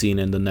R&B scene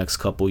in the next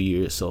couple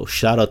years. So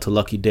shout out to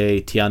Lucky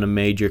Day, Tiana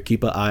Major.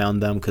 Keep an eye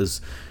on them,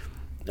 because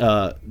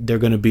they're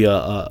gonna be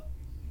a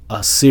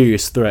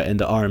serious threat in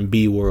the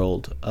R&B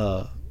world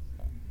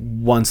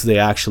once they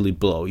actually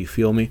blow. You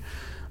feel me?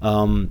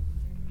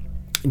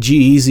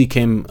 G-Eazy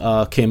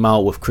came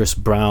out with Chris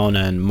Brown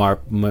and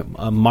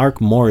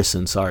Mark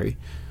Morrison. Sorry,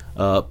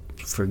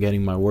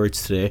 forgetting my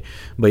words today.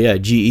 But yeah,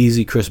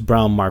 G-Eazy, Chris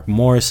Brown, Mark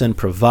Morrison,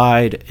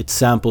 Provide. It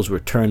samples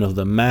Return of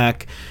the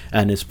Mac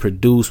and is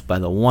produced by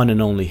the one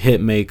and only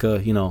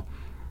Hitmaker. You know,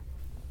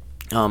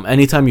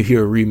 anytime you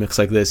hear a remix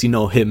like this, you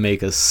know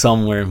Hitmaker's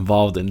somewhere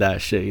involved in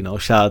that shit. You know,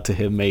 shout out to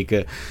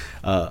Hitmaker.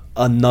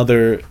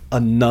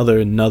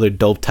 Another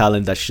dope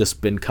talent that's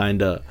just been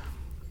kind of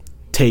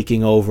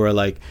taking over.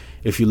 Like,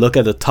 if you look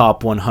at the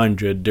top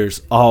 100,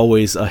 there's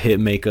always a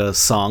Hitmaker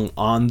song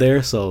on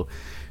there. So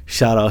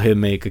shout out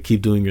Hitmaker,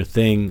 keep doing your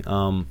thing.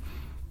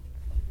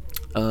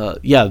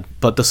 Yeah,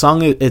 but the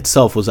song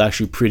itself was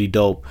actually pretty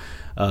dope.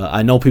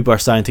 I know people are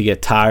starting to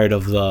get tired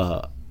of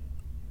the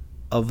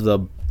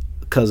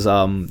because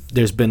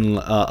there's been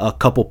a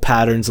couple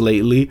patterns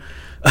lately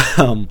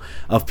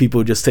of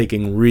people just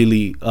taking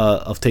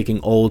taking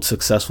old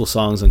successful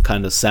songs and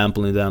kind of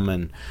sampling them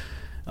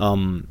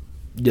and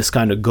just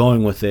kind of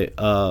going with it.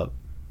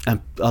 And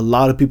a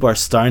lot of people are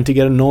starting to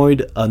get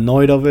annoyed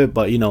of it,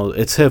 but you know,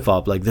 it's hip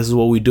hop. Like, this is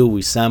what we do.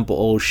 We sample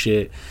old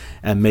shit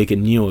and make it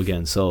new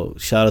again. So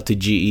shout out to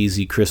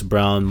G-Eazy, Chris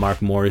Brown, Mark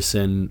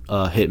Morrison,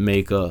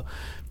 Hitmaker.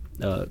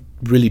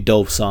 Really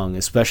dope song,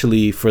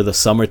 especially for the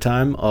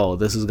summertime. Oh,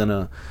 this is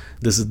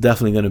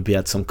definitely gonna be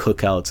at some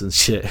cookouts and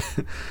shit.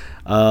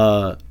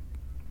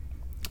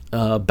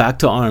 Back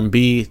to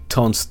R&B,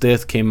 Tone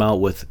Stith came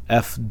out with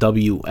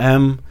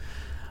FWM.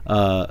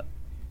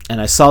 And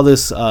I saw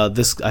this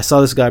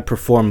guy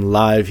perform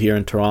live here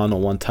in Toronto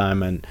one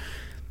time, and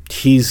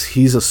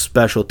he's a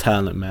special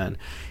talent, man.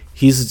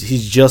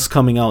 He's just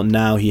coming out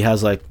now. He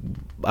has, like,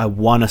 I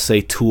want to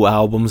say 2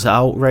 albums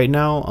out right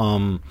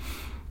now.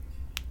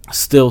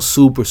 Still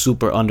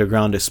super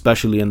underground,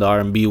 especially in the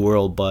R&B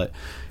world, but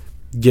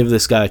give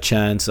this guy a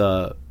chance.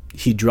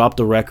 He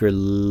dropped a record,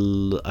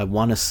 I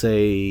want to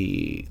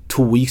say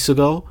 2 weeks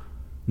ago.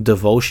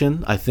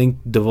 Devotion. I think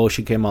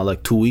Devotion came out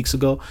like 2 weeks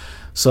ago.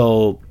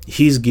 So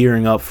he's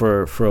gearing up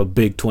for a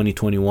big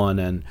 2021,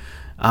 and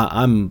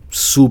I'm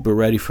super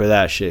ready for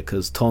that shit,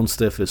 because Tone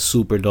Stith is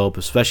super dope,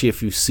 especially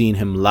if you've seen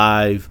him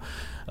live.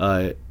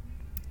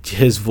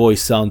 His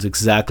voice sounds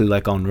exactly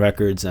like on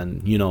records,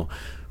 and you know,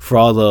 for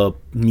all the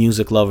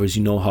music lovers,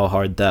 you know how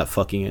hard that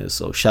fucking is.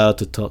 So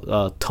shout out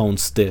to Tone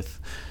Stith.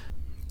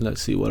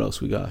 Let's see what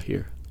else we got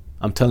here.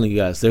 I'm telling you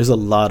guys, there's a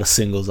lot of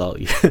singles out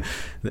here.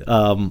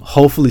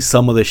 Hopefully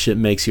some of this shit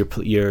makes your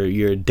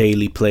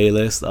daily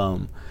playlist.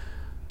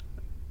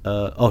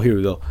 Here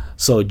we go.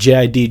 So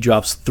JID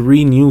drops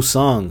 3 new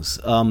songs.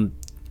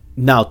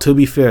 Now, to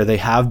be fair, they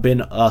have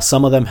been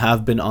some of them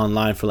have been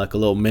online for like a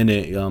little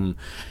minute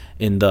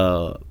in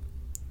the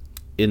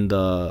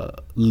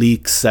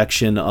leak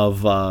section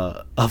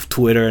of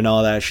Twitter and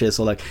all that shit.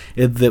 So like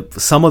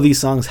some of these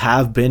songs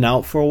have been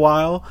out for a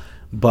while,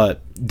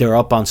 but they're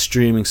up on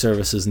streaming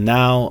services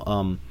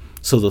now.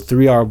 So the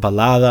 3 are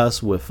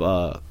Baladas with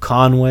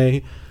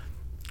Conway.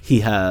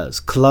 He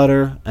has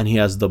Clutter, and he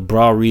has the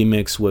Bra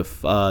remix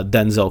with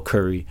Denzel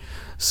Curry.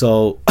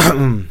 So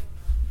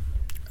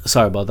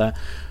sorry about that.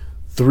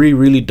 3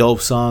 really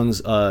dope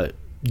songs.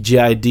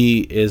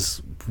 JID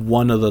is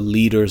one of the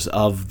leaders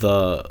of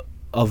the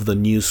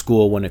new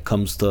school when it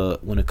comes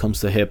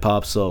to hip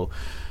hop. So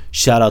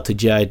shout out to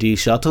JID.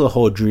 Shout out to the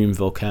whole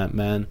Dreamville camp,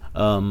 man.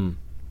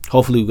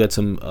 Hopefully we get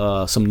some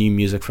new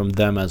music from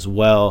them as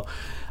well.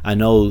 I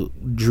know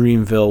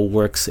Dreamville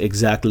works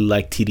exactly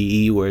like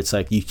TDE, where it's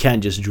like you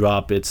can't just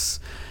drop. It's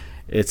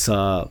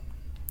a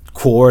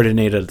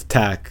coordinated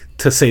attack,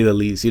 to say the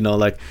least. You know,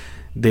 like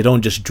they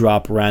don't just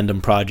drop random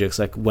projects.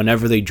 Like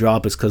whenever they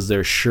drop, it's because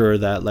they're sure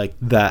that like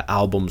that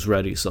album's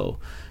ready. So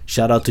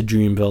shout out to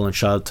Dreamville and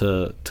shout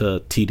out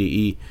to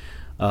TDE.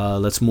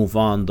 Let's move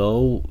on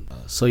though.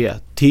 So yeah,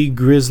 T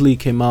Grizzly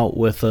came out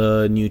with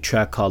a new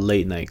track called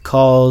Late Night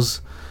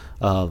Calls.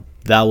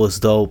 that was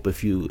dope.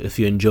 If you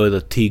enjoy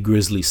the T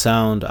Grizzly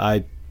sound,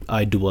 I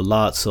do a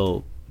lot,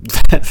 so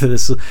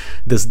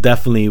this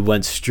definitely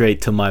went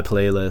straight to my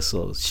playlist.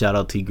 So shout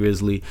out T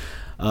Grizzly.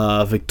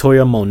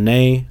 Victoria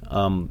Monet,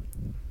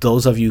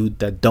 those of you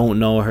that don't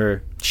know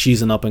her,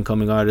 she's an up and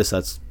coming artist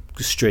that's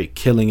straight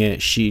killing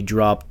it. She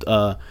dropped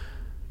a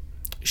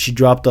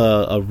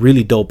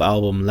really dope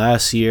album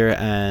last year,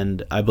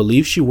 and I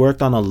believe she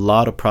worked on a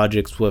lot of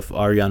projects with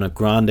Ariana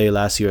Grande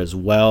last year as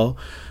well.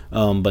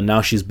 But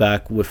now she's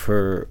back with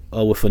her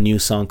with a new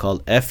song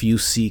called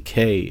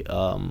FUCK.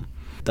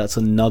 That's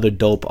another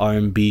dope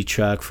R&B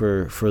track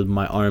for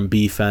my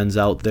R&B fans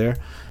out there.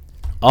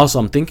 Also,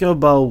 I'm thinking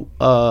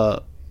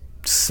about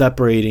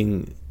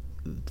separating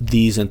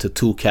these into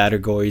two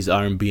categories,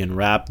 R&B and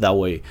rap. That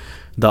way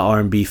the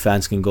R&B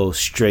fans can go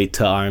straight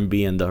to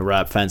R&B and the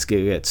rap fans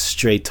can get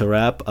straight to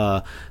rap.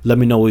 Let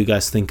me know what you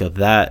guys think of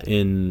that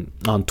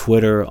on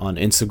Twitter, on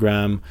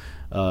Instagram.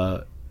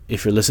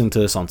 If you're listening to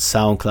this on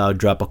SoundCloud,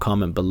 drop a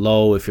comment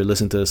below. If you're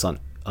listening to this on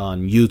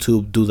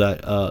YouTube,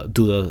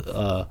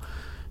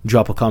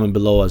 drop a comment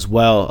below as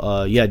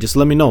well. Yeah, just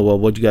let me know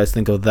what you guys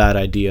think of that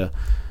idea.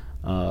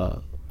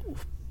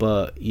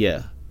 But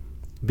yeah,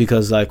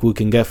 because like we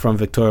can get from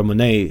Victoria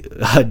Monet,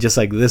 just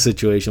like this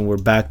situation, we're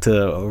back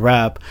to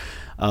rap.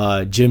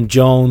 Jim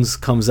Jones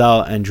comes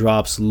out and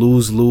drops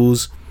Lose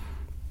Lose,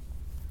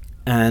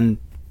 and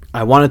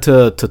I wanted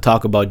to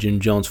talk about Jim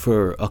Jones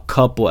for a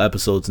couple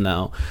episodes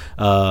now,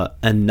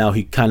 and now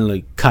he kind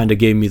of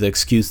gave me the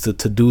excuse to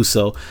do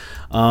so.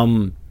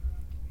 Jim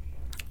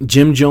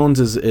Jones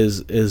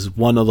is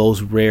one of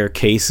those rare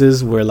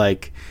cases where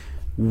like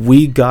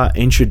we got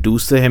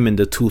introduced to him in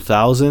the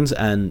 2000s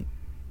and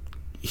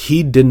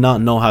he did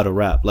not know how to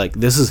rap. Like,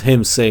 this is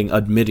him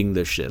admitting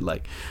this shit.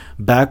 Like,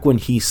 back when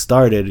he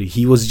started,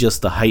 he was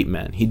just a hype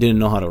man. He didn't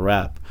know how to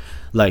rap.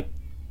 Like,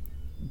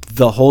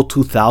 the whole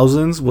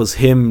 2000s was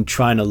him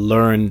trying to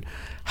learn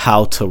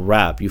how to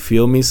rap. You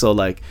feel me? So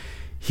like,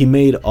 he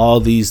made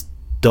all these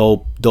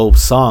dope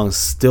songs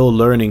still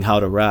learning how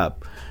to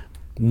rap.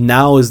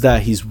 Now is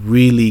that he's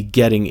really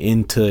getting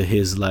into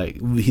his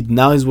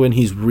now is when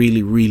he's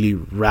really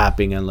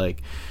rapping, and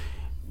like,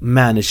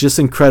 man, it's just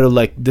incredible.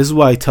 Like, this is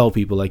why I tell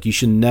people, like, you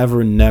should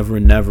never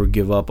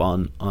give up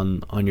on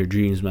your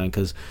dreams, man,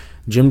 because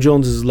Jim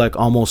Jones is like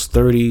almost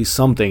 30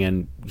 something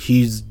and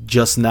he's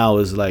just now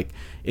is like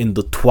in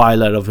the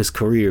twilight of his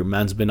career.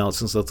 Man's been out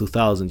since the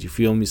 2000s, you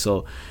feel me?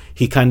 So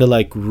he kind of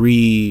like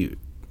reinvented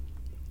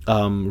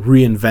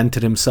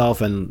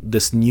himself, and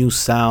this new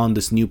sound,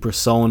 this new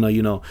persona,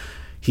 you know,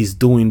 he's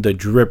doing the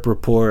Drip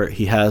Report,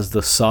 he has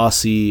the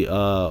saucy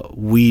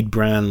weed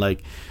brand.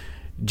 Like,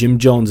 Jim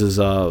Jones is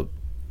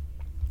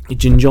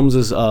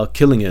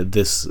killing it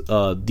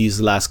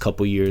these last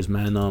couple years,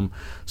 man. I'm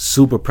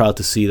super proud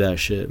to see that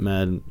shit,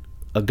 man.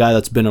 A guy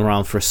that's been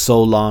around for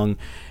so long,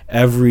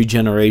 every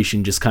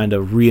generation just kind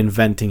of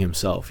reinventing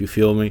himself, you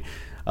feel me?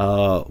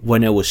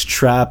 When it was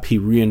trap, he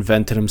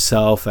reinvented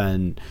himself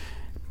and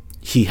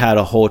he had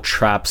a whole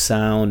trap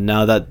sound.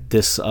 Now that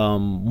this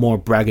more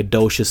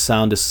braggadocious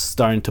sound is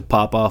starting to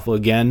pop off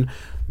again,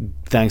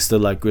 thanks to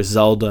like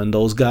Griselda and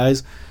those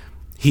guys,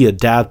 he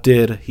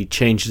adapted, he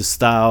changed his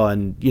style,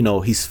 and you know,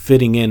 he's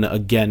fitting in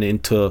again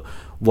into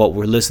what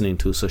we're listening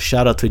to. So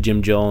shout out to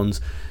Jim Jones,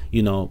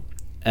 you know.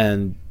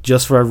 And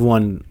just for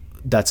everyone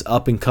that's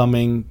up and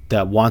coming,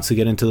 that wants to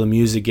get into the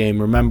music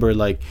game, remember,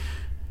 like,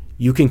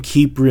 you can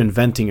keep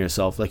reinventing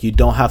yourself. Like, you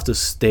don't have to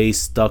stay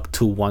stuck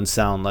to one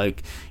sound.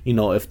 Like, you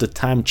know, if the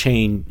times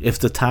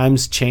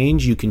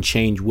change, you can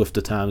change with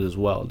the times as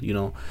well, you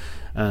know.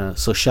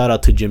 So shout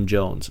out to Jim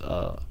Jones.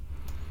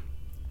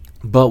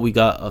 But we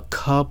got a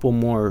couple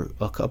more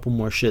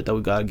shit that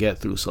we gotta get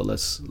through. So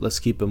let's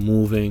keep it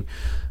moving.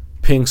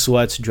 Pink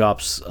Sweats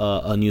drops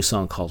a new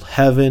song called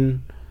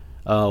Heaven.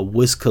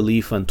 Wiz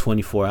Khalifa in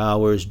 24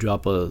 Hours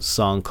drop a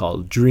song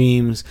called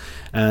Dreams.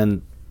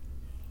 And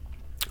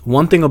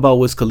one thing about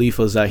Wiz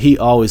Khalifa is that he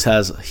always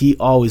has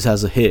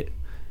a hit.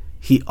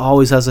 He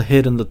always has a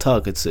hit in the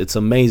tuck. It's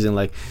amazing.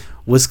 Like,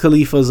 Wiz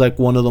Khalifa is like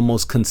one of the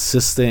most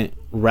consistent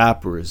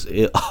rappers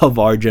of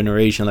our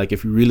generation. Like,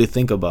 if you really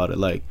think about it,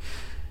 like,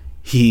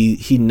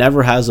 he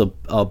never has a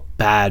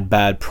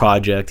bad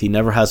project. He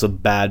never has a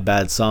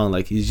bad song.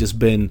 Like, he's just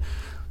been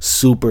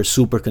super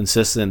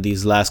consistent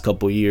these last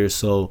couple years.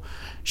 So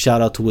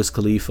shout out to Wiz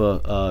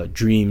Khalifa.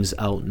 Dreams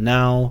out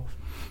now.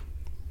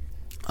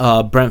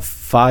 Brent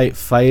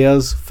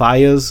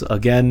Faiyaz,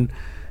 again,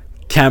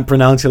 can't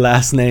pronounce your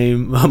last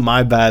name,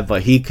 my bad,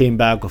 but he came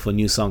back with a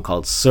new song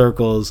called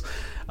Circles.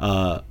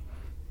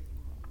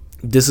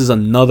 This is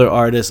another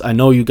artist. I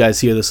know you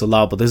guys hear this a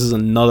lot, but this is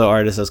another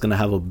artist that's going to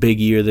have a big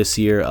year this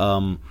year.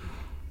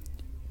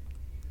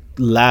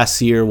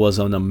 Last year was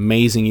an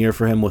amazing year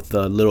for him with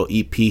the little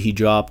EP he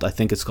dropped. I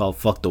think it's called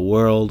Fuck the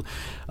World.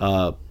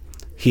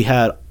 He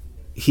had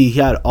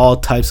all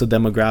types of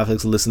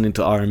demographics listening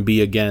to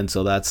R&B again,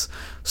 so that's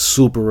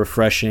super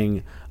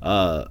refreshing.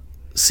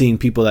 Seeing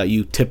people that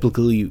you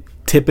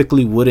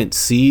typically wouldn't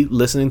see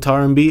listening to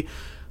R&B,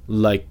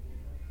 like,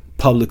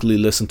 publicly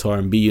listen to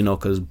R&B, you know,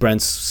 because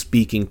Brent's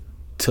speaking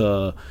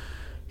to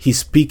he's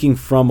speaking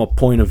from a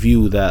point of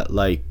view that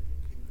like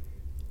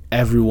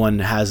everyone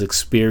has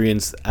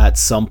experienced at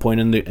some point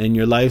in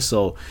your life.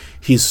 So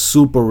he's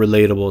super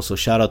relatable. So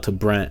shout out to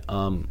Brent.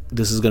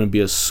 This is gonna be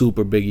a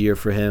super big year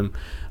for him.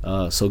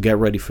 So get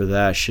ready for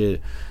that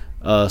shit.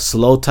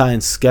 Slow Tie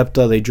and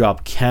Skepta, they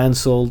dropped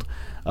Cancelled.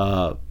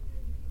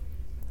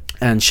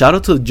 And shout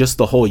out to just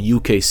the whole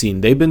UK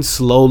scene. They've been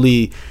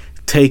slowly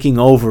taking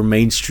over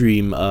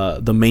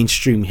the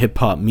mainstream hip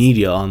hop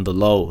media on the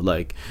low.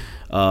 Like,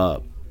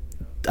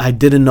 I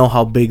didn't know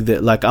how big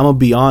that. Like, I'm gonna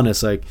be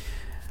honest. Like,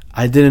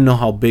 I didn't know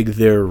how big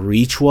their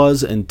reach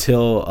was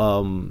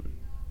until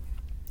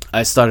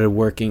I started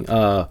working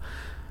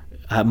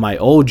at my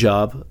old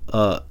job,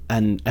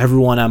 and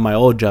everyone at my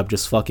old job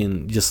just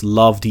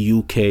loved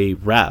UK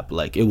rap.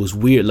 Like, it was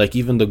weird. Like,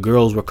 even the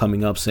girls were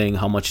coming up saying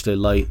how much they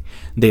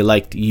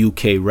liked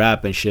UK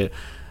rap and shit.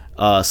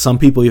 Some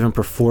people even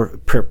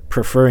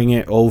preferring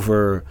it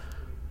over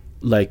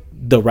like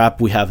the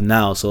rap we have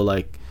now. So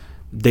like,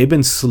 they've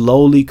been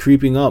slowly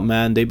creeping up,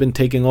 man. They've been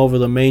taking over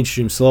the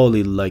mainstream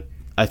slowly. Like,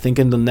 I think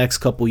in the next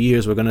couple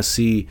years we're gonna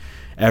see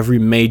every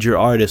major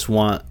artist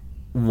want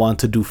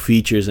to do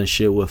features and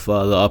shit with the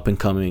up and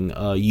coming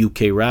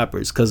UK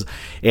rappers, because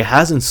it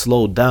hasn't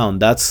slowed down.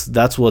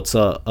 That's what's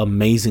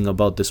amazing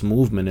about this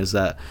movement, is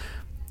that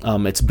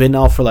it's been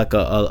out for like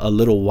a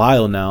little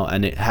while now,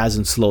 and it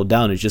hasn't slowed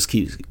down. It just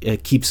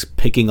keeps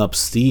picking up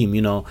steam,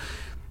 you know,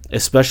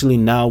 especially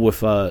now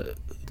with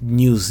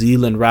New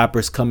Zealand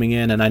rappers coming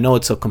in. And I know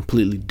it's a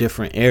completely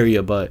different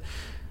area, but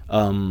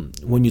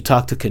when you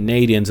talk to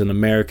Canadians and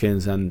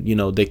Americans, and you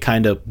know, they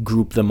kind of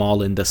group them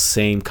all in the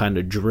same kind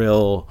of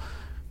drill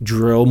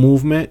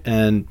movement.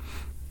 And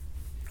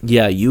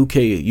yeah, UK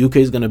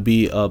is gonna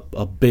be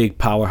a big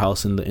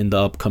powerhouse in the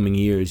upcoming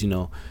years. You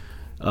know,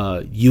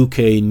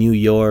 UK, New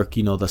York,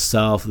 you know, the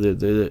South.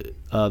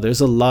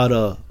 There's a lot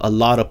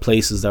of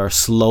places that are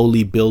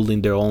slowly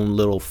building their own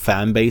little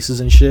fan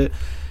bases and shit,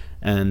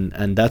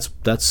 and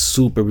that's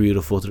super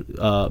beautiful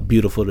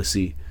to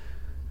see.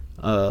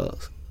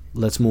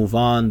 Let's move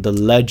on. The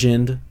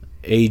legend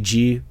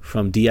AG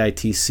from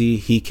DITC,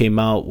 he came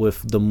out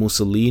with the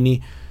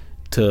Mussolini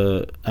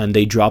and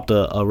they dropped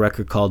a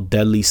record called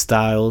Deadly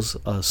Styles.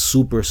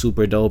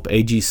 Super dope.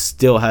 AG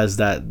still has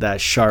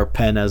that sharp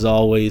pen as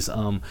always.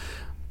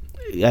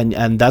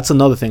 And that's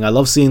another thing. I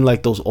love seeing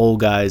like those old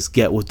guys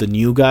get with the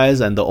new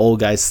guys, and the old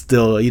guys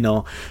still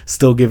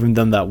giving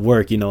them that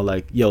work, you know,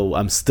 like, yo,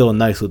 I'm still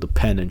nice with the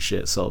pen and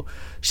shit. So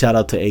shout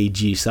out to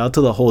AG, shout out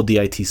to the whole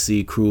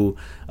DITC crew,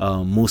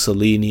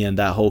 Mussolini and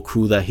that whole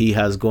crew that he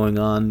has going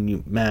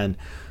on. Man,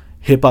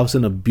 hip hop's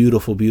in a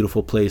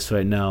beautiful place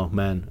right now,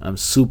 man. I'm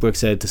super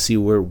excited to see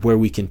where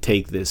we can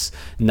take this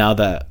now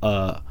that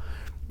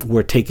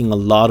we're taking a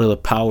lot of the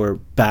power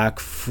back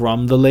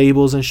from the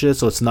labels and shit.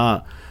 So it's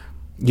not,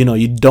 you know,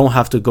 you don't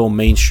have to go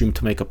mainstream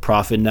to make a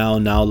profit now.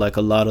 Like,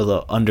 a lot of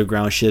the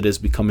underground shit is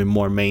becoming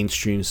more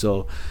mainstream.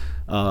 So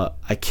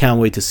I can't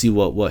wait to see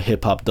what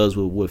hip hop does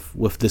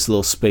with this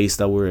little space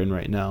that we're in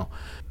right now.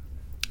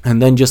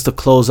 And then just to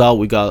close out,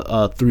 we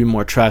got 3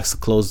 more tracks to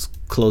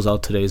close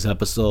out today's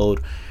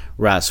episode.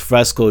 Ras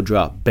Fresco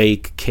dropped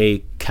Bake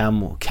Cake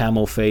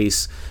Camel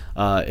Face.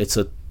 It's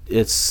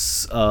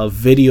a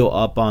video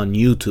up on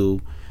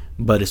YouTube,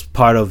 but it's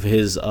part of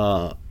his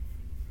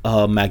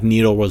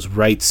Magneto Was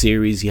Right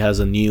series. He has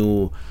a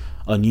new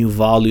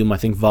volume. I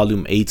think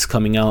volume 8's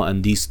coming out,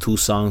 and these 2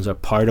 songs are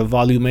part of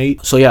volume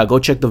 8. So yeah, go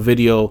check the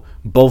video.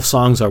 Both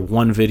songs are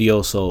one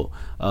video, so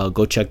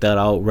go check that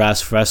out.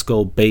 Ras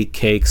Fresco Bake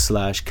Cake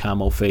 /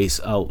 Camel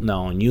Face out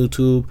now on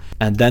YouTube.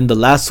 And then the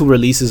last 2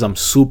 releases I'm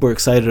super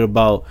excited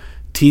about.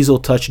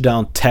 Tizo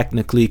Touchdown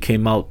technically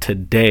came out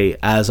today,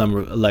 as on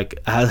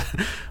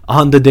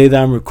the day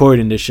that I'm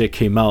recording this shit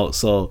came out.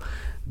 So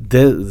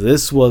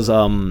this was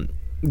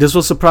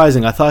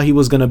surprising. I thought he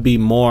was gonna be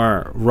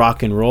more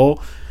rock and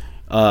roll.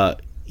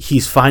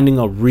 He's finding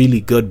a really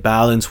good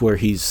balance where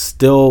he's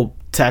still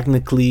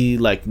technically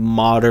like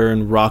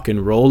modern rock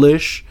and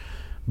roll-ish,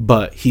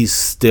 but he's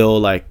still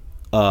like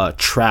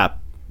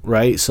trap,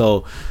 right?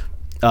 So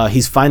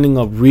he's finding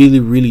a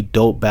really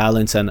dope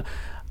balance. And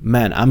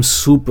man, I'm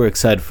super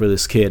excited for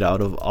this kid.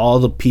 Out of all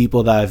the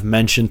people that I've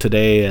mentioned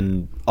today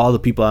and all the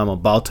people I'm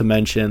about to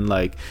mention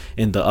like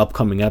in the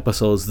upcoming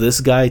episodes,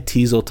 this guy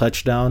Tizo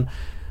Touchdown,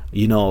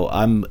 you know,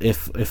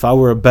 if I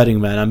were a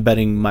betting man, I'm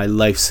betting my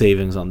life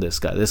savings on this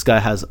guy. This guy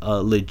has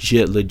a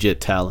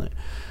legit talent.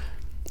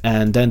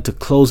 And then to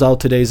close out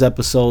today's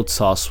episode,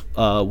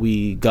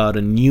 we got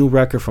a new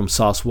record from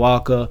Sauce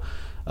Walka.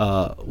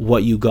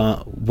 What you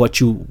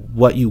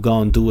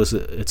gonna do is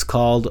it's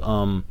called.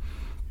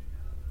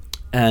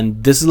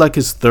 And this is like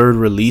his 3rd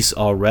release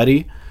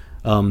already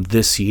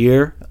this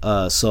year.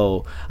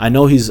 So I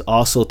know he's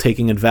also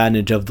taking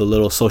advantage of the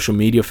little social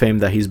media fame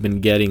that he's been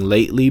getting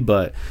lately,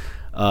 but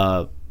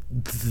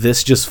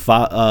this just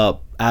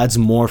adds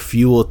more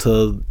fuel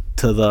to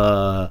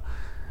the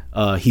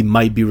he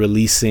might be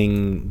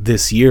releasing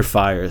this year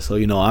fire. So,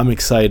 you know, I'm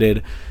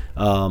excited.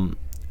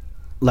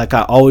 Like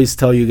I always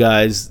tell you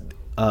guys,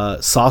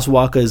 Sauce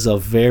Walka is a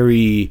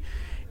very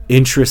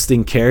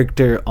interesting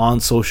character on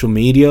social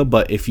media,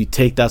 but if you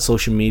take that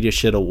social media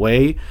shit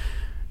away,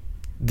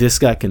 this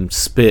guy can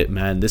spit,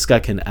 man. This guy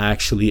can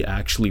actually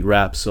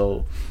rap.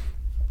 So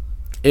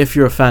if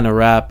you're a fan of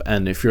rap,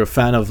 and if you're a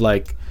fan of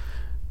like,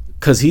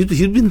 cause he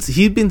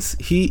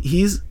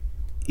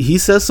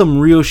says some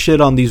real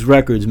shit on these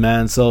records,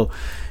 man. So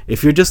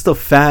if you're just a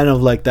fan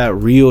of like that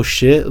real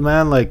shit,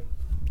 man, like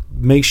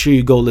make sure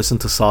you go listen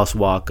to Sauce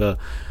Walka.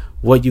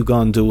 What You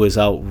Gonna Do is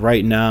out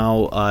right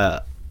now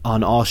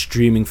on all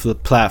streaming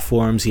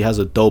platforms. He has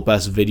a dope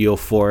ass video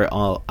for it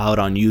out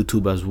on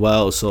YouTube as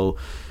well. So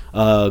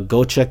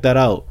go check that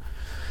out.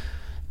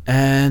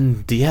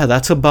 And yeah,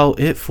 that's about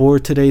it for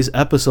today's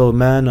episode,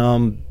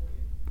 man.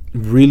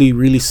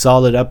 Really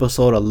solid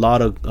episode. A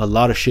lot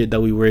of shit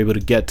that we were able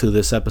to get to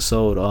this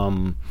episode.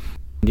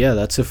 Yeah,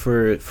 that's it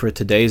for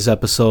today's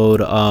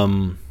episode.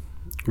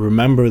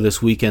 Remember,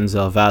 this weekend's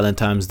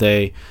Valentine's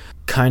Day.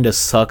 Kind of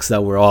sucks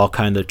that we're all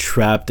kind of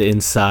trapped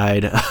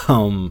inside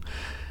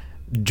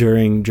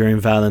during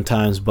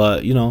Valentine's,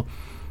 but you know,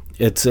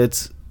 it's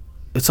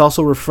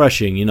also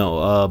refreshing. You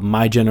know,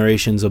 my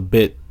generation's a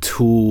bit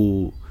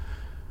too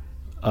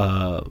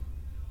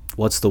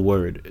what's the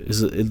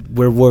word?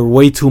 We're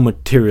way too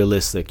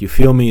materialistic. You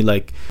feel me?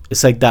 Like,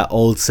 it's like that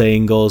old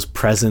saying goes,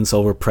 presence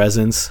over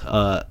presence,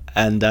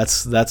 and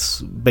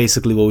that's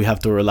basically what we have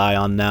to rely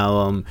on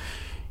now.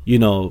 You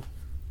know,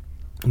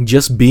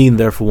 just being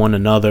there for one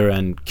another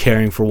and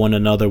caring for one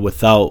another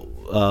without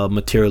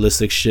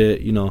materialistic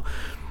shit, you know,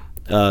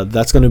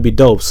 that's gonna be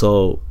dope.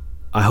 So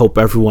I hope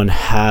everyone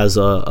has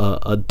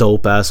a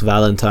dope ass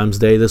Valentine's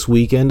Day this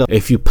weekend.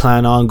 If you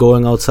plan on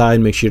going outside,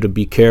 make sure to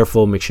be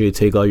careful. Make sure you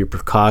take all your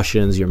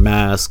precautions, your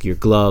mask, your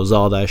gloves,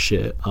 all that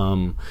shit.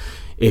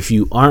 If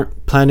you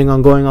aren't planning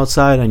on going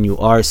outside and you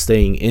are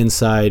staying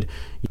inside,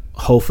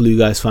 hopefully you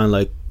guys find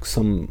like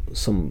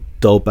some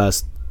dope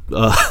ass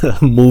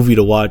movie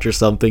to watch or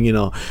something, you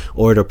know,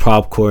 order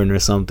popcorn or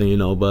something, you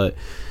know. But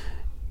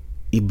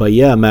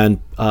yeah,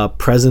 man,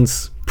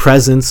 presence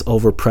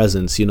over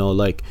presence, you know.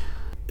 Like,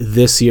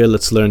 this year,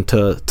 let's learn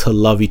to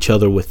love each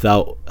other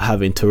without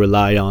having to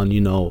rely on,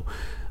 you know,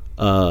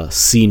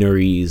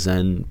 sceneries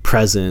and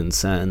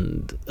presents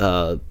and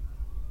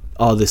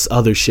all this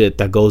other shit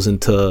that goes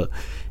into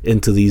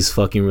these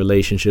fucking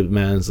relationships,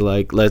 man. So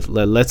like,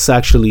 let's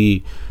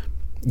actually,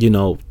 you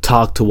know,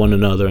 talk to one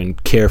another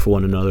and care for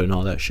one another and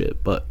all that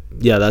shit. But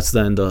yeah, that's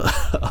the end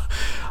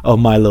of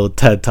my little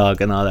TED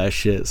talk and all that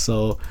shit.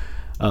 So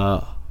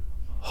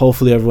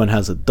hopefully everyone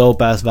has a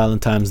dope ass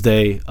Valentine's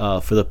Day.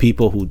 For the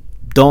people who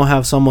don't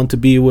have someone to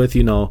be with,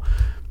 you know,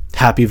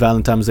 happy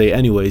Valentine's Day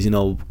anyways, you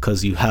know,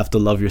 because you have to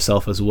love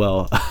yourself as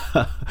well.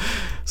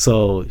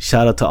 So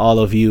shout out to all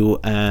of you.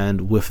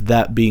 And with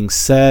that being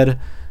said,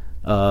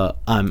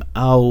 I'm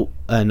out,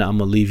 and I'm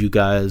gonna leave you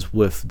guys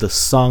with the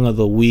song of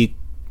the week,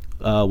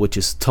 which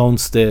is Tone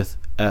Stith,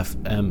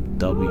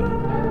 FMW.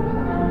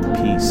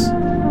 Peace.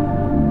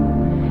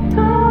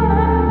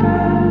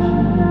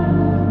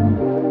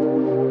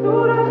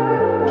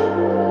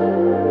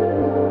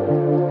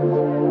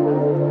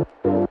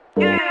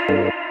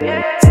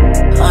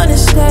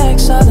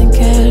 Stacks, all in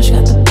cash,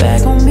 got the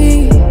bag on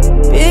me.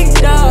 Big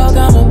dog,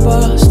 I'm a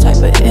boss, type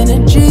of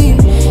energy.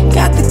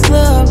 Got the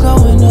club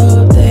going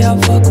up, they all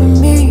fuck with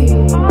me.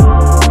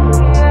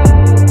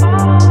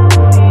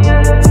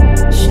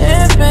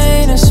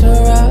 Champagne and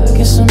Ciroc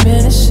and some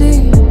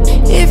Hennessy.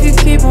 If you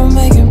keep on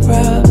making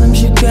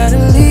problems, you gotta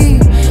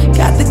leave.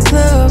 Got the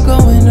club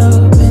going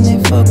up and they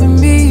fuck with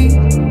me.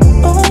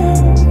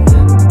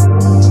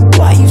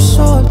 Why you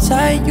so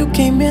uptight? You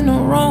came in the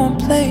wrong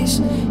place.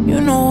 You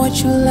know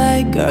what you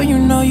like, girl, you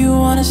know you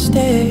wanna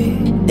stay.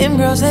 Them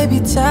girls, they be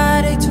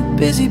tired, they too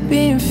busy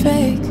being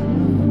fake.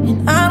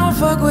 And I don't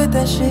fuck with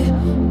that shit.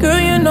 Girl,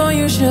 you know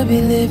you should be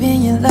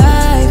living your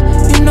life.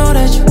 You know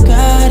that you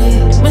got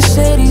it.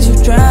 Mercedes you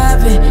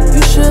driving,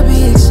 you should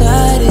be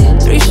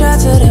excited. 3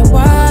 shots of that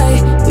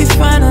white, we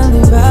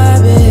finally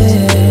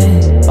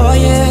vibing. Oh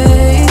yeah.